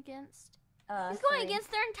going against? He's 3. going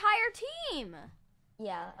against their entire team.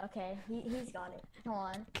 Yeah, okay. He's got it. Come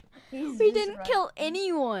on. We didn't kill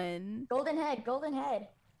anyone. Golden head.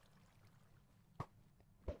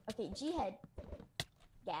 Okay, G head.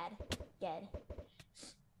 Gad.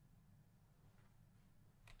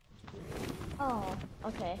 Oh,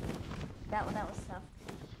 okay. That was tough.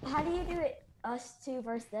 How do you do it? Us 2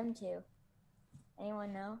 versus them 2?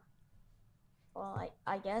 Anyone know? Well,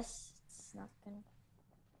 I guess it's not gonna.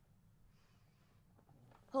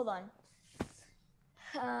 Hold on.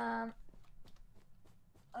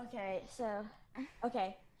 Okay, so,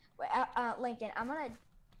 okay. Wait, Lincoln, I'm gonna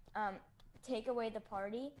take away the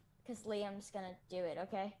party because Liam's gonna do it,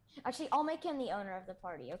 okay? Actually, I'll make him the owner of the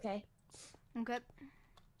party, okay? Okay.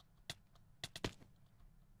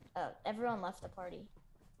 Oh, everyone left the party.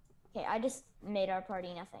 Okay, I just made our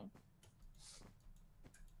party nothing.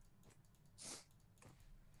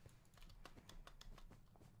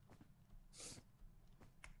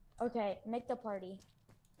 Okay, make the party,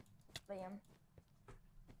 Liam.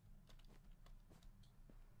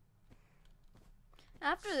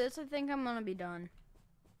 After this, I think I'm gonna be done.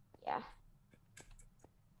 Yeah.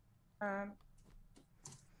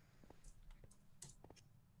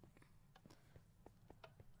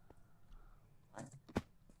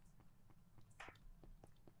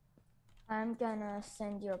 I'm gonna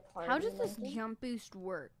send you a party. How does this Lincoln. jump boost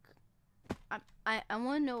work? I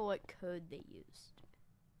want to know what code they used.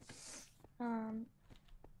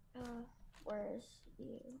 Where's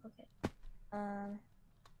you? Okay.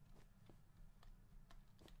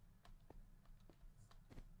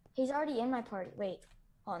 He's already in my party. Wait,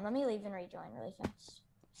 hold on. Let me leave and rejoin really fast.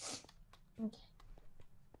 Okay.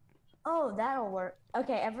 Oh, that'll work.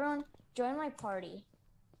 Okay, everyone, join my party.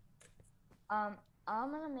 I'm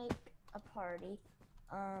gonna make a party.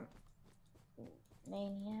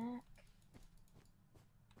 Maniac.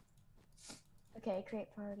 Okay,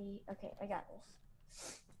 create party. Okay, I got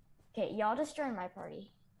this. Okay, y'all just join my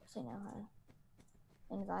party. So I know how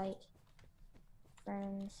to invite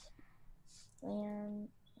friends. Liam,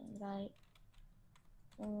 invite.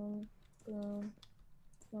 Boom, boom,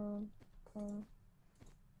 boom, boom.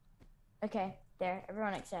 Okay, there.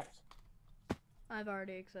 Everyone accept. I've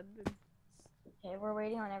already accepted. Okay, we're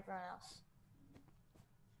waiting on everyone else.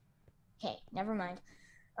 Okay, never mind.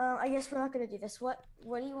 I guess we're not gonna do this. What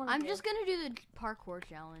do you want to do? I'm just gonna do the parkour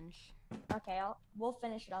challenge. Okay, we'll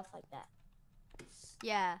finish it off like that.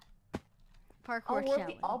 Yeah. Parkour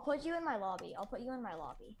challenge. I'll put you in my lobby. I'll put you in my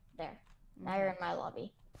lobby. There. Now you're in my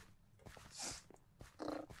lobby.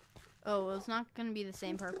 Oh, well, it's not gonna be the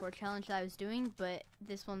same parkour challenge that I was doing, but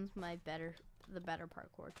this one's the better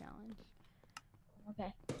parkour challenge.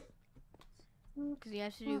 Okay. Because you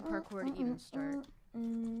have to do parkour to even start.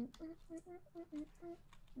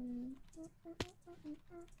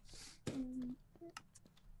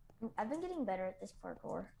 I've been getting better at this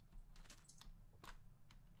parkour.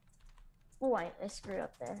 Oh, I screwed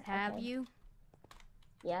up there. Have you?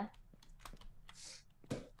 Yeah.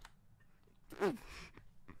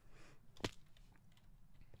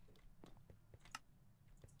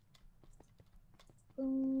 Boom,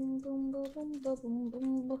 boom, boom, boom, boom, boom,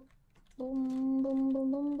 boom, boom,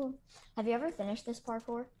 boom, boom, boom. Have you ever finished this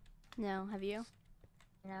parkour? No, have you?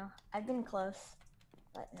 No, I've been close,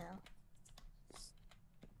 but no.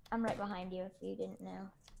 I'm right behind you if you didn't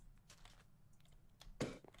know.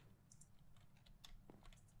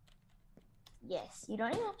 Yes, you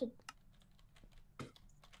don't even have to.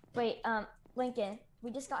 Wait, Lincoln,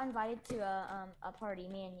 we just got invited to a party,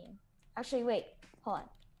 me and you. Actually, wait, hold on.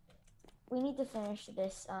 We need to finish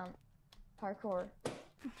this parkour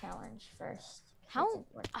challenge first. How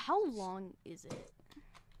long is it?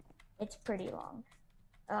 It's pretty long.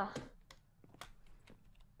 Ugh.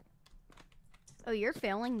 Oh, you're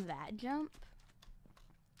failing that jump?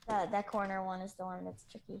 That corner one is the one that's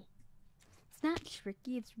tricky. It's not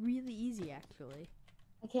tricky. It's really easy, actually.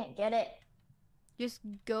 I can't get it. Just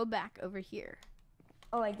go back over here.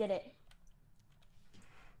 Oh, I did it.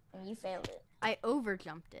 And you failed it. I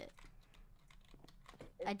overjumped it.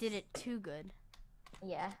 I did it too good.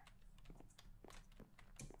 Yeah.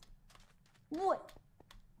 What?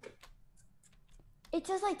 It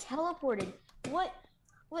says I teleported. What?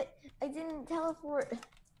 What? I didn't teleport.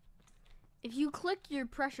 If you click your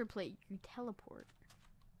pressure plate, you teleport.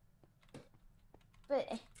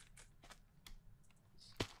 But...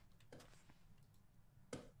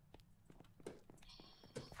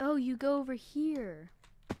 Oh, you go over here.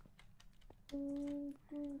 Oh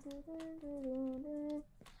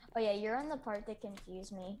yeah, you're on the part that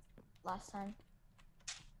confused me last time.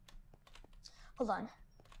 Hold on.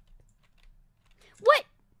 What?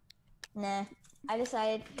 Nah, I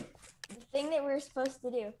decided the thing that we were supposed to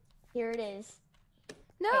do. Here it is.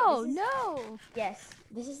 No, Hey, no. Yes,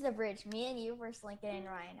 this is the bridge. Me and you versus Lincoln and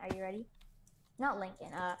Ryan. Are you ready? Not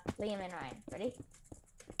Lincoln, Liam and Ryan. Ready?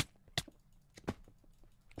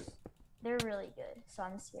 They're really good, so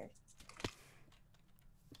I'm scared.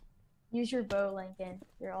 Use your bow, Lincoln.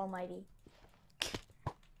 You're almighty.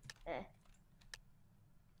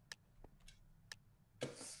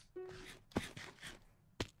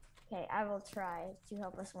 Okay, I will try to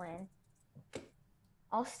help us win.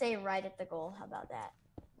 I'll stay right at the goal. How about that?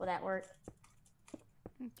 Will that work?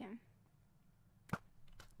 Okay.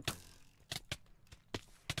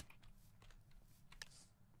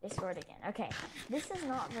 They scored again. Okay, this is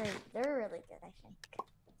not very. They're really good, I think.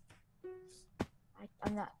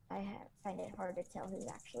 I'm not. Find it hard to tell who's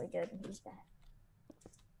actually good and who's bad.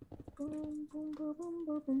 Boom, boom, boom, boom,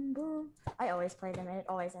 boom, boom, boom. I always play them, and it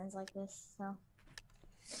always ends like this. So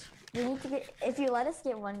we need to get. If you let us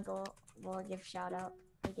get one goal, we'll give shout out.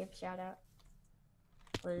 We give shout out.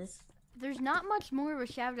 Liz. There's not much more of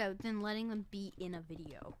a shout out than letting them be in a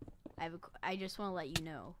video. I just want to let you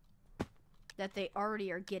know that they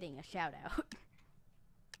already are getting a shout out.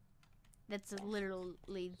 That's literally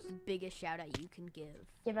the biggest shout out you can give.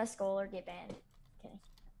 Give us goal or get banned. Okay.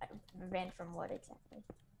 Banned from what exactly?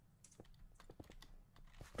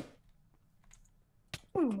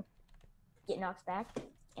 Boom. Get knocked back.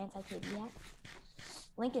 Anti-KB hack.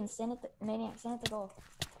 Lincoln, send it the maniac, send it the goal.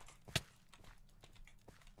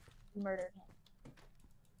 You murdered him.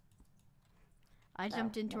 I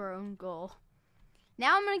jumped into our own goal.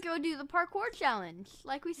 Now I'm gonna go do the parkour challenge,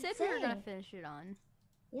 like we said we were gonna finish it on.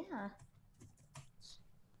 Yeah.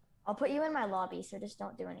 I'll put you in my lobby, so just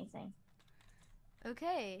don't do anything.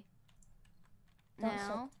 Okay.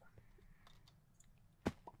 Now,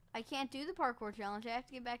 I can't do the parkour challenge. I have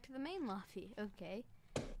to get back to the main lobby. Okay.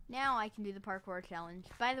 Now I can do the parkour challenge.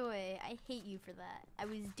 By the way, I hate you for that. I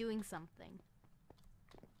was doing something.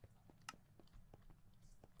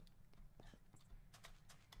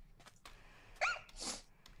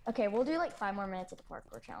 Okay, we'll do like 5 more minutes of the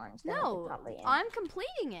parkour challenge. No, I'm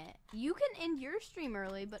completing it. You can end your stream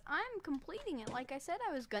early, but I'm completing it like I said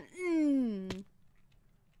I was gonna. You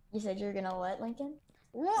said you were gonna let Lincoln?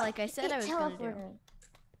 Like I said I was gonna do.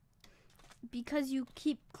 Because you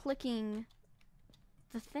keep clicking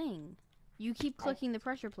the thing. You keep clicking the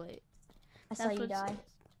pressure plate. I saw you die.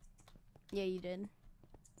 Yeah, you did.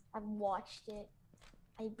 I watched it.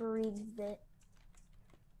 I breathed it.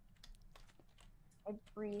 I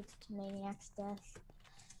breathed Maniac's death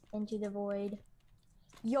into the void.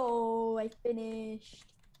 Yo, I finished.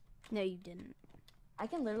 No, you didn't. I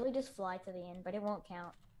can literally just fly to the end, but it won't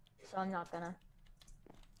count. So I'm not gonna.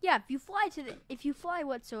 Yeah, if you fly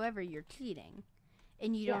whatsoever, you're cheating.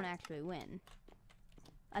 And you don't actually win.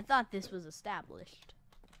 I thought this was established.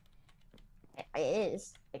 It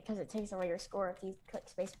is, because it takes away your score if you click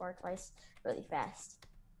spacebar twice really fast.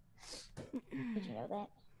 Did you know that?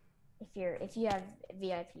 If you have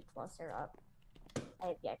VIP plus or up, I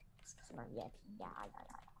have VIP plus because I'm a VIP. Yeah.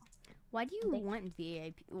 Why do you want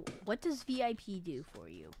VIP? What does VIP do for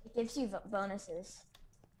you? It gives you bonuses.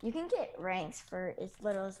 You can get ranks for as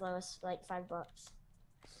little as low as like $5.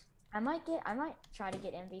 I might try to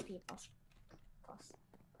get MVP plus. Or,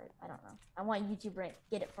 I don't know. I want YouTube rank.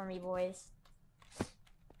 Get it for me, boys.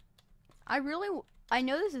 I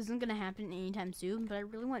know this isn't gonna happen anytime soon, but I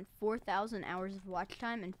really want 4,000 hours of watch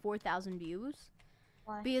time and 4,000 views.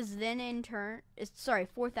 Why? Because then in turn,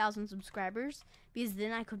 4,000 subscribers. Because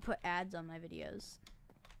then I could put ads on my videos.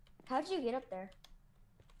 How'd you get up there?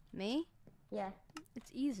 Me? Yeah. It's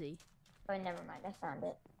easy. Oh, never mind. I found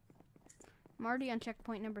it. I'm already on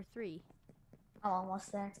checkpoint number 3. I'm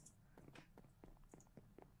almost there.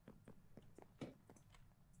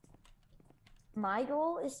 My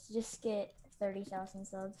goal is to just get 30,000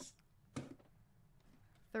 subs.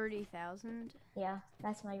 30,000? Yeah,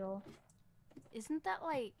 that's my goal. Isn't that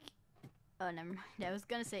like... Oh, never mind. I was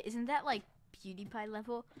gonna say, isn't that like PewDiePie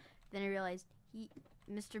level? Then I realized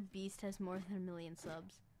Mr. Beast has more than 1 million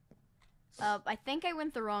subs. I think I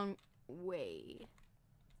went the wrong way.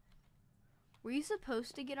 Were you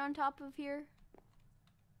supposed to get on top of here?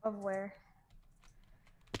 Of where?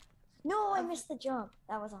 No, I missed the jump.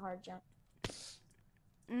 That was a hard jump.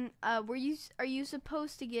 Are you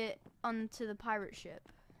supposed to get onto the pirate ship?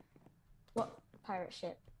 What pirate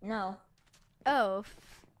ship? No. Oh.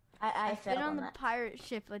 I've been on the pirate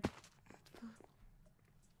ship. Like...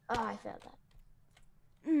 Oh, I failed that.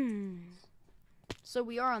 So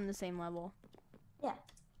we are on the same level. Yeah.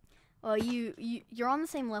 Well, you're on the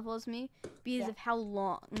same level as me because of how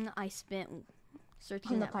long I spent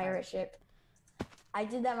searching on the pirate ship. I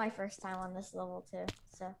did that my first time on this level too.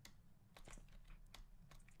 So.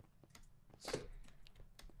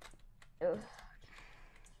 Ugh.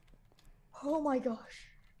 Oh my gosh.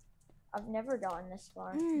 I've never gotten this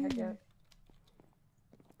far. No joke.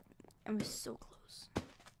 I was so close.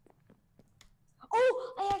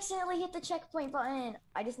 Oh! I accidentally hit the checkpoint button.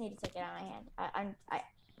 I just need to take it out of my hand.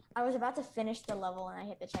 I was about to finish the level and I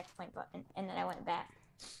hit the checkpoint button and then I went back.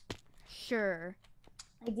 Sure.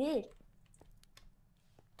 I did.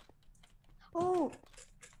 Oh!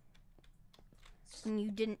 And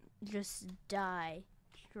you didn't just die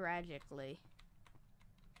tragically.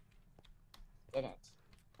 didn't.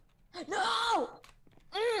 No!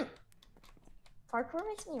 Parkour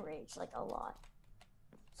makes me rage like a lot.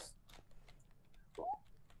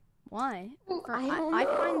 Why? I I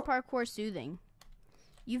find parkour soothing.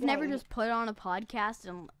 You've Yeah, never just put on a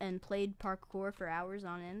podcast and played parkour for hours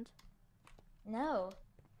on end? No,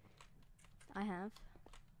 I have.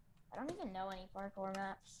 I don't even know any parkour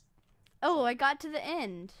maps. Oh, I got to the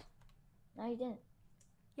end. No, you didn't.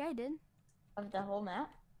 Yeah, I did. Of the whole map?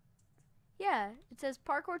 Yeah, it says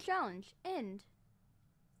parkour challenge, end.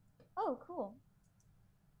 Oh, cool.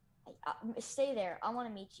 Stay there. I want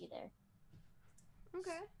to meet you there.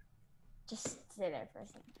 Okay. Just stay there for a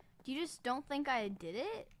second. You just don't think I did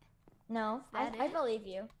it? No, That I it? believe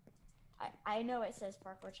you. I know it says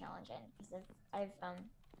parkour challenge in because I've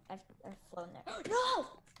flown there. No!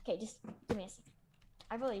 Okay, just give me a second.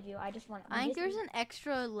 I believe you. I just want. I think there's an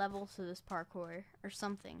extra level to this parkour or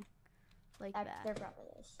something like that. There probably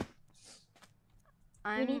is.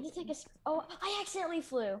 We need to take a. Oh, I accidentally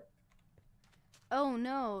flew. Oh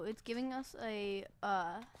no, it's giving us a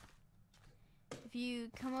if you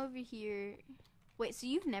come over here. Wait, so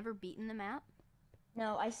you've never beaten the map?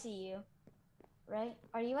 No, I see you. Right?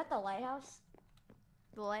 Are you at the lighthouse?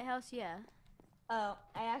 The lighthouse, yeah. Oh,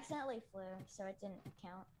 I accidentally flew, so it didn't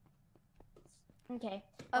count. Okay.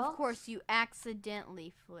 Of Well, course, you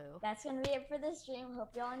accidentally flew. that's gonna be it for this stream. Hope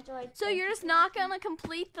y'all enjoyed. So Thank you're you just for not watching. gonna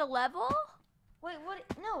complete the level? Wait, what?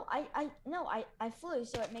 No, I flew,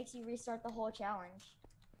 so it makes you restart the whole challenge.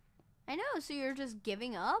 I know, so you're just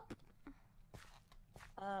giving up?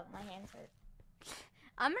 My hands hurt.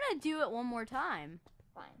 I'm gonna do it one more time.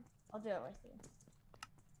 Fine, I'll do it with you.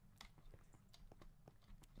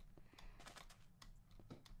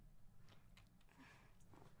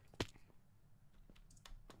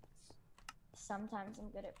 Sometimes I'm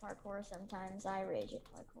good at parkour, sometimes I rage at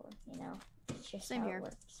parkour, you know? It's just Same how here. it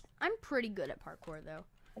works. I'm pretty good at parkour though.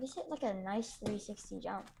 I just hit like a nice 360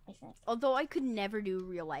 jump, I think. Although I could never do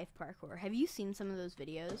real life parkour. Have you seen some of those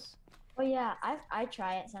videos? Oh yeah, I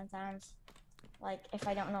try it sometimes. Like, if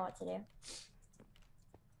I don't know what to do.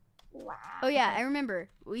 Wow. Oh yeah, I remember.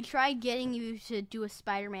 We tried getting you to do a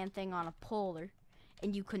Spider-Man thing on a pole,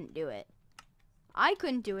 and you couldn't do it. I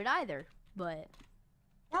couldn't do it either, but...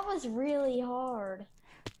 That was really hard.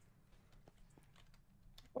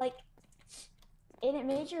 Like, and it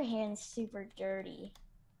made your hands super dirty.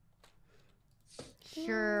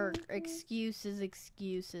 Sure,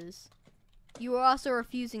 excuses. You were also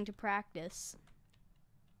refusing to practice.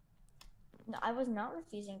 No, I was not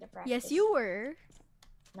refusing to practice. Yes, you were.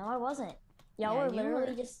 No, I wasn't. Y'all Yeah, were you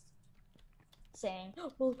literally were. just saying,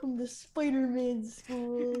 "Welcome to Spider-Man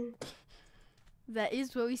school." That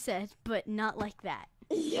is what we said, but not like that.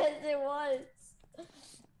 Yes, it was.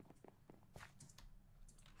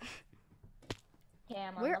 Okay,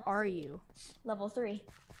 I'm on Where level are 3. you? Level 3.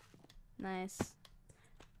 Nice.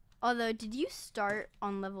 Although, did you start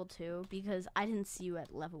on level 2? Because I didn't see you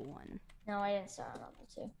at level 1. No, I didn't start on level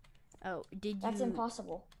 2. Oh, did you? That's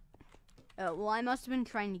impossible. Oh, well, I must have been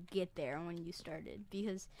trying to get there when you started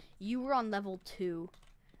because you were on level 2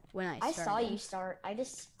 when I started. I saw you start. I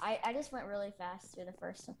just went really fast through the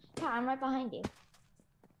first one. Yeah, I'm right behind you.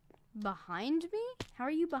 Behind me? How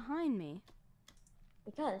are you behind me?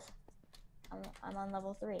 Because I'm on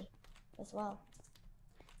level 3 as well.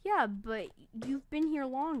 Yeah, but you've been here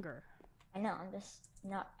longer. I know.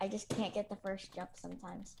 I just can't get the first jump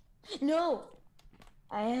sometimes. No.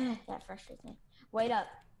 That frustrates me. Wait up.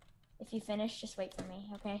 If you finish, just wait for me,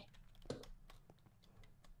 okay?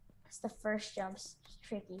 Because the first jump's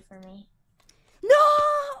tricky for me.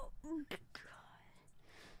 No!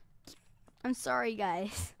 I'm sorry,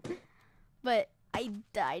 guys. But I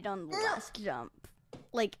died on the last jump.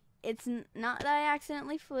 Like, it's not that I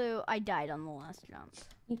accidentally flew. I died on the last jump.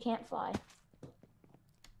 You can't fly.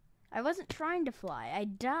 I wasn't trying to fly. I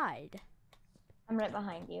died. I'm right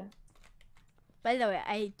behind you. By the way,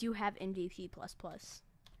 I do have MVP++.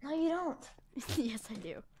 No, you don't. Yes, I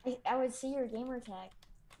do. I would see your gamer tag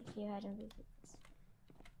if you had MVP.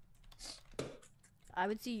 I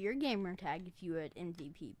would see your gamer tag if you had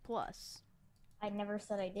MVP+. I never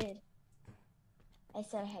said I did. I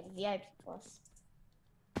said I had VIP+.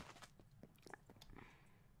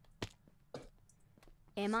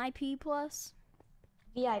 MIP+?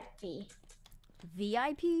 VIP.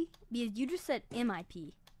 VIP? Because you just said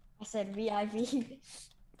MIP. I said VIP.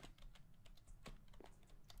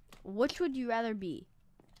 Which would you rather be?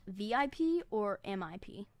 VIP or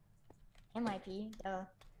MIP? MIP, duh.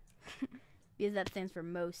 Because that stands for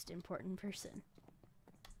most important person.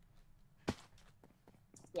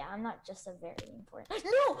 Yeah, I'm not just a very important.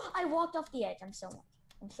 No! I walked off the edge.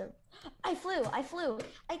 I flew.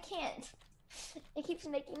 I can't. It keeps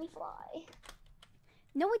making me fly.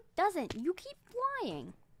 No, it doesn't. You keep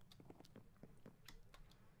flying.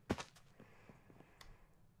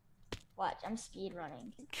 Watch, I'm speed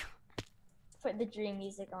running. Put the dream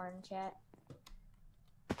music on, chat.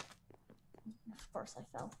 Of course I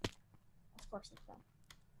fell. Of course I fell.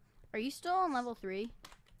 Are you still on level 3?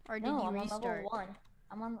 Or did No, you I'm restart? on level 1.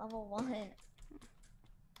 I'm on level 1.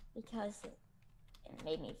 Because it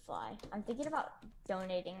made me fly. I'm thinking about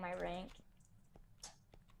donating my rank.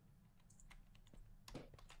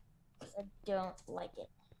 I don't like it.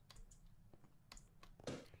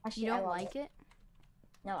 Actually, You don't like it?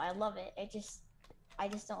 No, I love it. I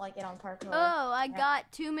just don't like it on parkour. Oh, I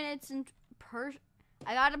got 2 minutes and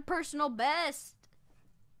I got a personal best.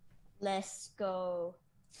 Let's go.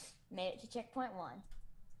 Made it to checkpoint 1.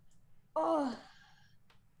 Oh,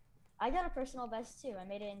 I got a personal best too. I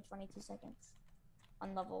made it in 22 seconds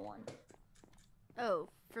on level 1. Oh,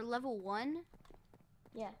 for level 1?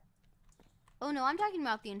 Yeah. Oh no, I'm talking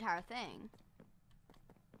about the entire thing.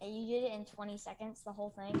 And you did it in 20 seconds, the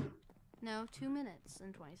whole thing? No, 2 minutes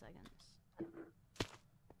and 20 seconds.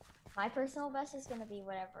 My personal best is gonna be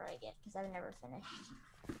whatever I get, because I've never finished.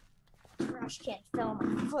 Gosh, can't fell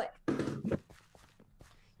on my foot.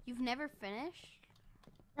 You've never finished?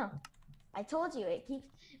 No. I told you, it keeps,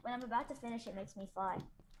 when I'm about to finish, it makes me fly.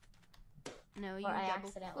 No, you Or I double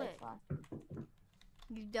accidentally click. fly.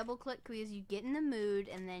 You double click because you get in the mood,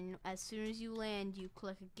 and then as soon as you land, you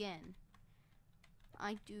click again.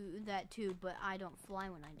 I do that too, but I don't fly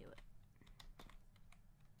when I do it.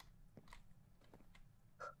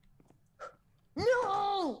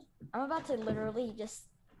 No! I'm about to literally just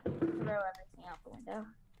throw everything out the window.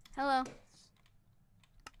 Hello.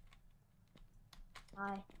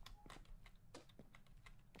 Hi.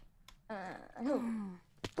 No.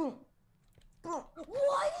 Boom. Boom. What do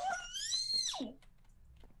you mean?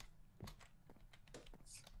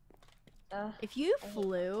 If you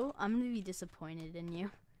flew, I'm gonna be disappointed in you.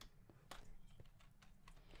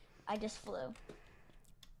 I just flew.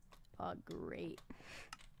 Oh, great.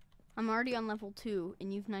 I'm already on level 2,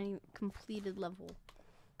 and you've not even completed level.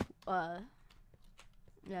 No,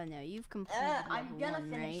 you've completed level I'm gonna 1,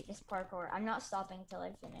 finish right? this parkour. I'm not stopping till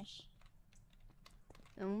I finish.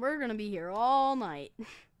 And we're gonna be here all night.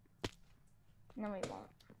 No, we won't.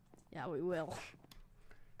 Yeah, we will.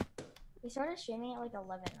 We started streaming at like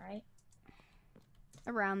 11, right?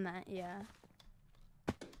 Around that, yeah.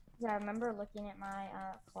 Yeah, I remember looking at my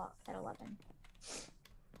clock at 11.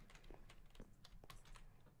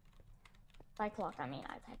 By clock, I mean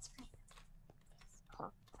iPad screen.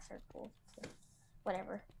 Clocks are cool. So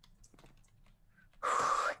whatever.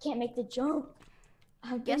 I can't make the jump.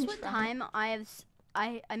 Guess what time I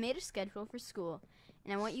made a schedule for school,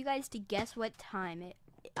 and I want you guys to guess what time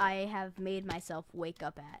I have made myself wake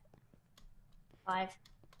up at. 5.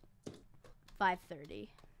 5:30.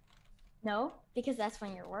 No, because that's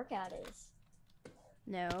when your workout is.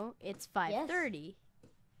 No, it's 5:30.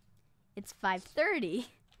 It's 5:30.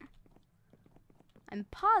 I'm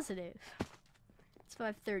positive. It's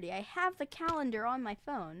 5:30. I have the calendar on my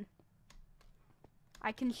phone.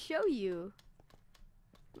 I can show you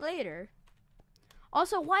later.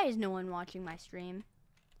 Also, why is no one watching my stream?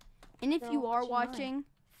 And if you are watching,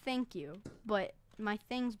 thank you. But my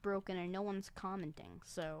thing's broken and no one's commenting,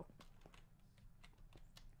 so.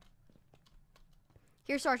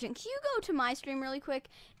 Here, Sergeant, can you go to my stream really quick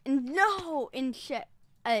and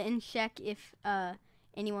check if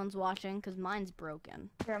anyone's watching, because mine's broken.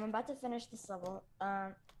 Here, I'm about to finish this level.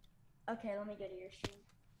 Okay, let me go to your stream.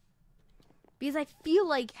 Because I feel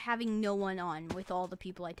like having no one on with all the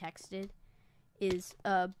people I texted is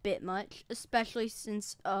a bit much, especially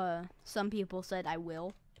since some people said I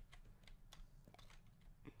will.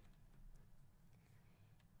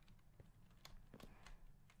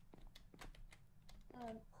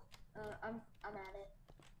 I'm at it.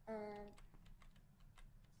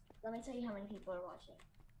 Let me tell you how many people are watching.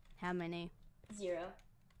 How many? 0.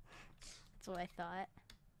 That's what I thought.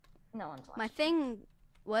 No one's watching. My thing,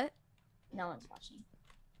 what? No one's watching.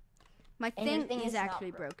 My thing is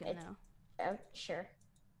actually broken now. Oh, sure.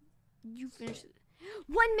 You finished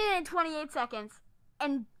 1 minute and 28 seconds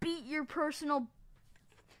and beat your personal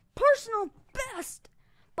best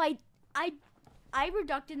by I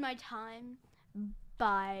reduced my time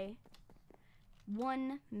by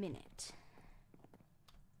 1 minute.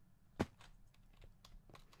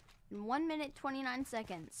 In 1 minute 29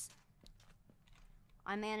 seconds,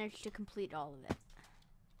 I managed to complete all of it.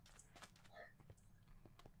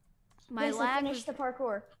 I finished the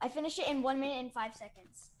parkour. I finished it in 1 minute and 5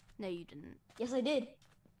 seconds. No, you didn't. Yes, I did.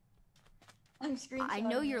 I'm screenshotting. I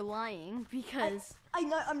know you're lying because I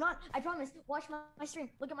know I'm not. I promise. Watch my stream.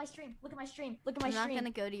 Look at my stream. Look at my stream. Look at my stream. I'm not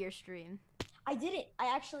gonna go to your stream. I did it.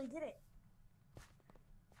 I actually did it.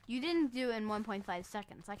 You didn't do it in 1.5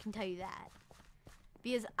 seconds. I can tell you that.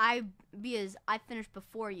 Because I finished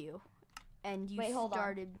before you, and you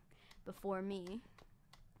started before me.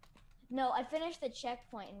 No, I finished the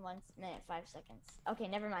checkpoint in 1 minute 5 seconds. Okay,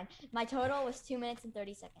 never mind. My total was 2 minutes and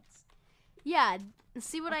 30 seconds. Yeah,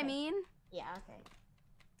 see what I mean? Yeah, okay.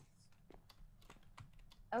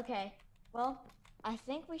 Okay, well, I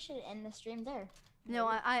think we should end the stream there. No,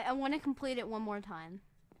 I want to complete it one more time.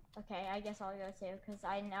 Okay, I guess I'll go too, because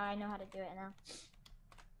I know how to do it now.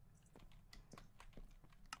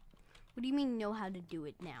 What do you mean know how to do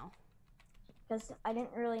it now? Because I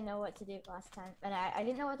didn't really know what to do last time, and I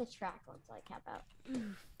didn't know what the track looked like. How about?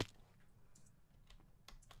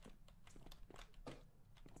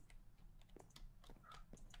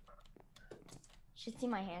 Should see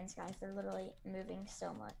my hands, guys. They're literally moving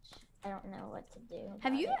so much. I don't know what to do.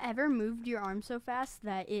 Have you ever moved your arm so fast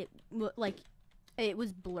that it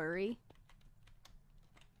was blurry?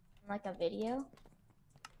 Like a video?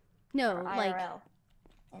 No, or like IRL.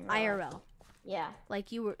 IRL. Yeah.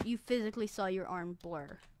 Like you physically saw your arm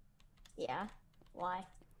blur. Yeah. Why?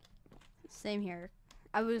 Same here.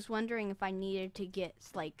 I was wondering if I needed to get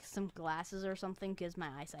like some glasses or something because my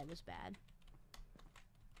eyesight was bad.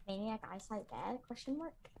 Maniac eyesight bad? Question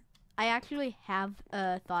mark. I actually have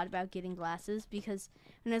thought about getting glasses because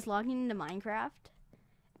when I was logging into Minecraft,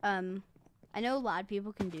 I know a lot of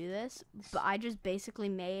people can do this, but I just basically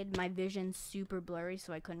made my vision super blurry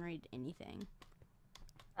so I couldn't read anything.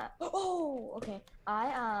 Okay.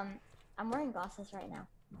 I'm wearing glasses right now.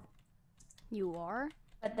 You are?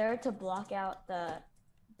 But they're to block out the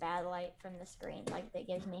bad light from the screen, like that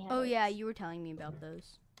gives me headaches. Oh yeah, you were telling me about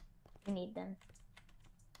those. You need them.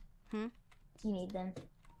 You need them.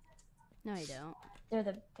 No, I don't. They're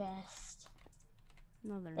the best.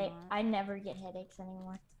 No, they're not. I never get headaches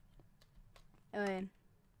anymore. Okay.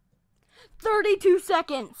 32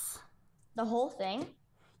 seconds! The whole thing?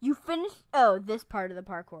 You finished, this part of the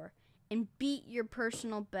parkour, and beat your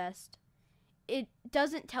personal best. It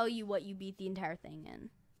doesn't tell you what you beat the entire thing in.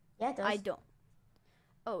 Yeah, it does. I don't.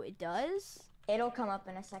 Oh, it does? It'll come up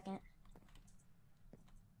in a second.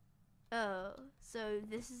 Oh, so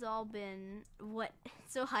this has all been what?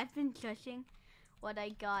 So I've been judging what I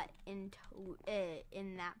got in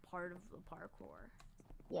that part of the parkour.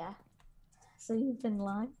 Yeah. So you've been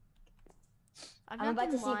lying? I'm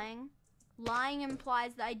not been lying. Lying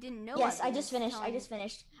implies that I didn't know. Yes, I just finished.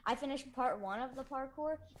 I finished part 1 of the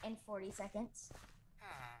parkour in 40 seconds.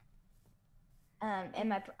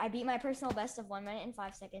 And I beat my personal best of 1 minute and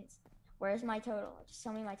 5 seconds. Where's my total? Just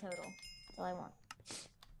tell me my total. That's all I want.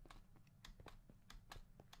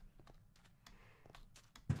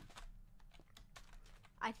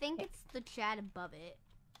 I think it's the chat above it,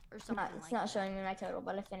 or something like that. It's not showing me my total,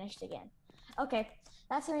 but I finished again. Okay,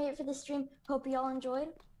 that's gonna be it for this stream. Hope you all enjoyed.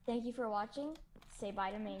 Thank you for watching. Say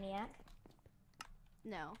bye to Maniac.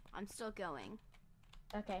 No, I'm still going.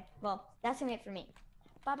 Okay, well, that's gonna be it for me.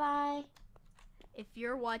 Bye-bye. If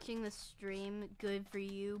you're watching the stream, good for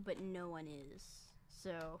you, but no one is.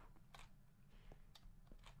 So...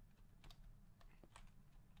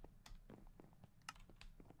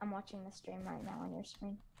 I'm watching the stream right now on your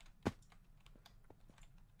screen.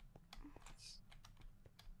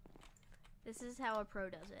 This is how a pro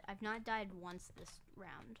does it. I've not died once this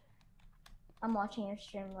round. I'm watching your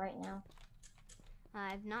stream right now.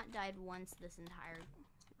 I've not died once this entire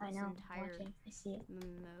I know. entire I see it.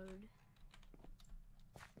 mode.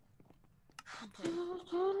 Okay.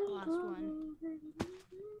 Last one.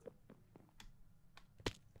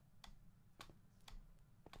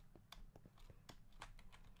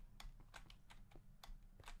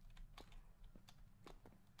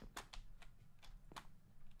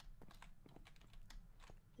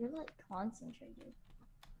 You're like concentrated.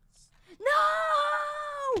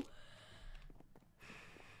 No!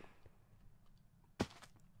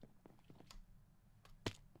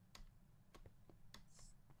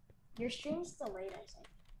 Your stream's delayed, I think.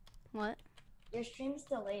 What? Your stream's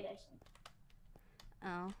delayed, I think.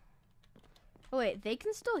 Oh. Oh wait, they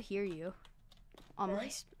can still hear you. On Really?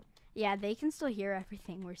 my yeah, they can still hear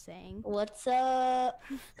everything we're saying. What's up?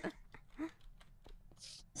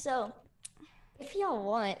 So, if y'all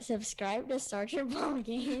want, subscribe to Sargent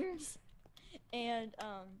Games. And,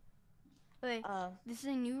 Wait, this is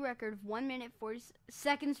a new record of 1 minute 40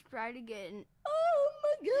 seconds. Try to get an... Oh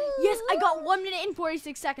my god! Yes, I got 1 minute and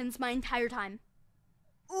 46 seconds my entire time.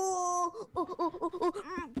 Oh, oh, oh, oh,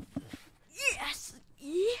 oh. Yes!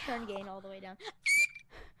 Yeah! Turn gain all the way down.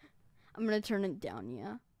 I'm gonna turn it down,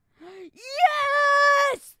 yeah.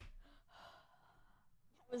 Yes!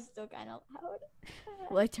 That was still kind of loud.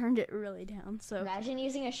 Well, I turned it really down, so. Imagine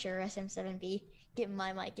using a Shure SM7B. Get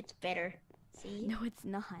my mic, it's better. See? No, it's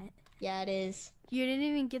not. Yeah, it is. You didn't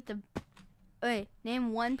even get the. Wait,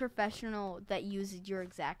 name one professional that uses your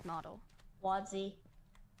exact model. Wadsy.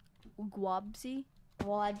 Guabzy?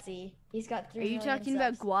 Wadsy. He's got 3 Are you million talking subs.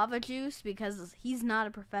 about Guava Juice? Because he's not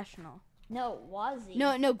a professional. No, Wadsy.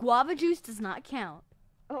 No, Guava Juice does not count.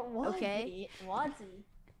 Oh, Wadsy. Okay. Wadsy.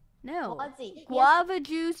 No. Wadsy. Guava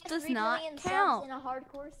Juice He has does 3 not million count. subs in a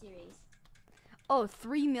hardcore series. Oh,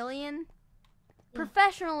 3 million? Yeah.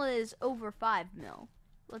 Professional is over 5 mil.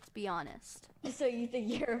 Let's be honest. So you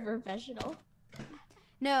think you're a professional?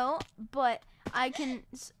 No, but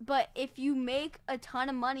but if you make a ton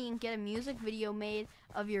of money and get a music video made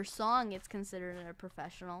of your song, it's considered a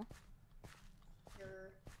professional.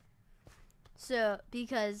 Sure. So,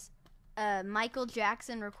 because Michael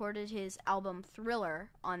Jackson recorded his album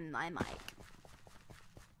Thriller on my mic.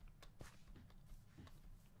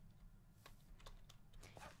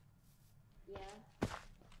 Yeah.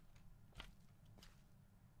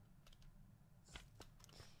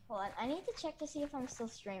 Hold on, I need to check to see if I'm still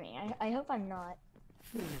streaming. I hope I'm not.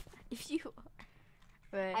 If you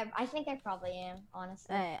right. I think I probably am,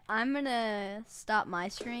 honestly. Alright, I'm gonna stop my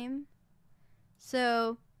stream.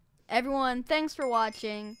 So, everyone, thanks for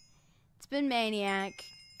watching. It's been Maniac.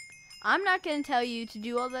 I'm not gonna tell you to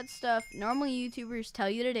do all that stuff normal YouTubers tell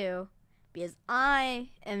you to do, because I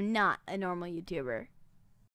am not a normal YouTuber.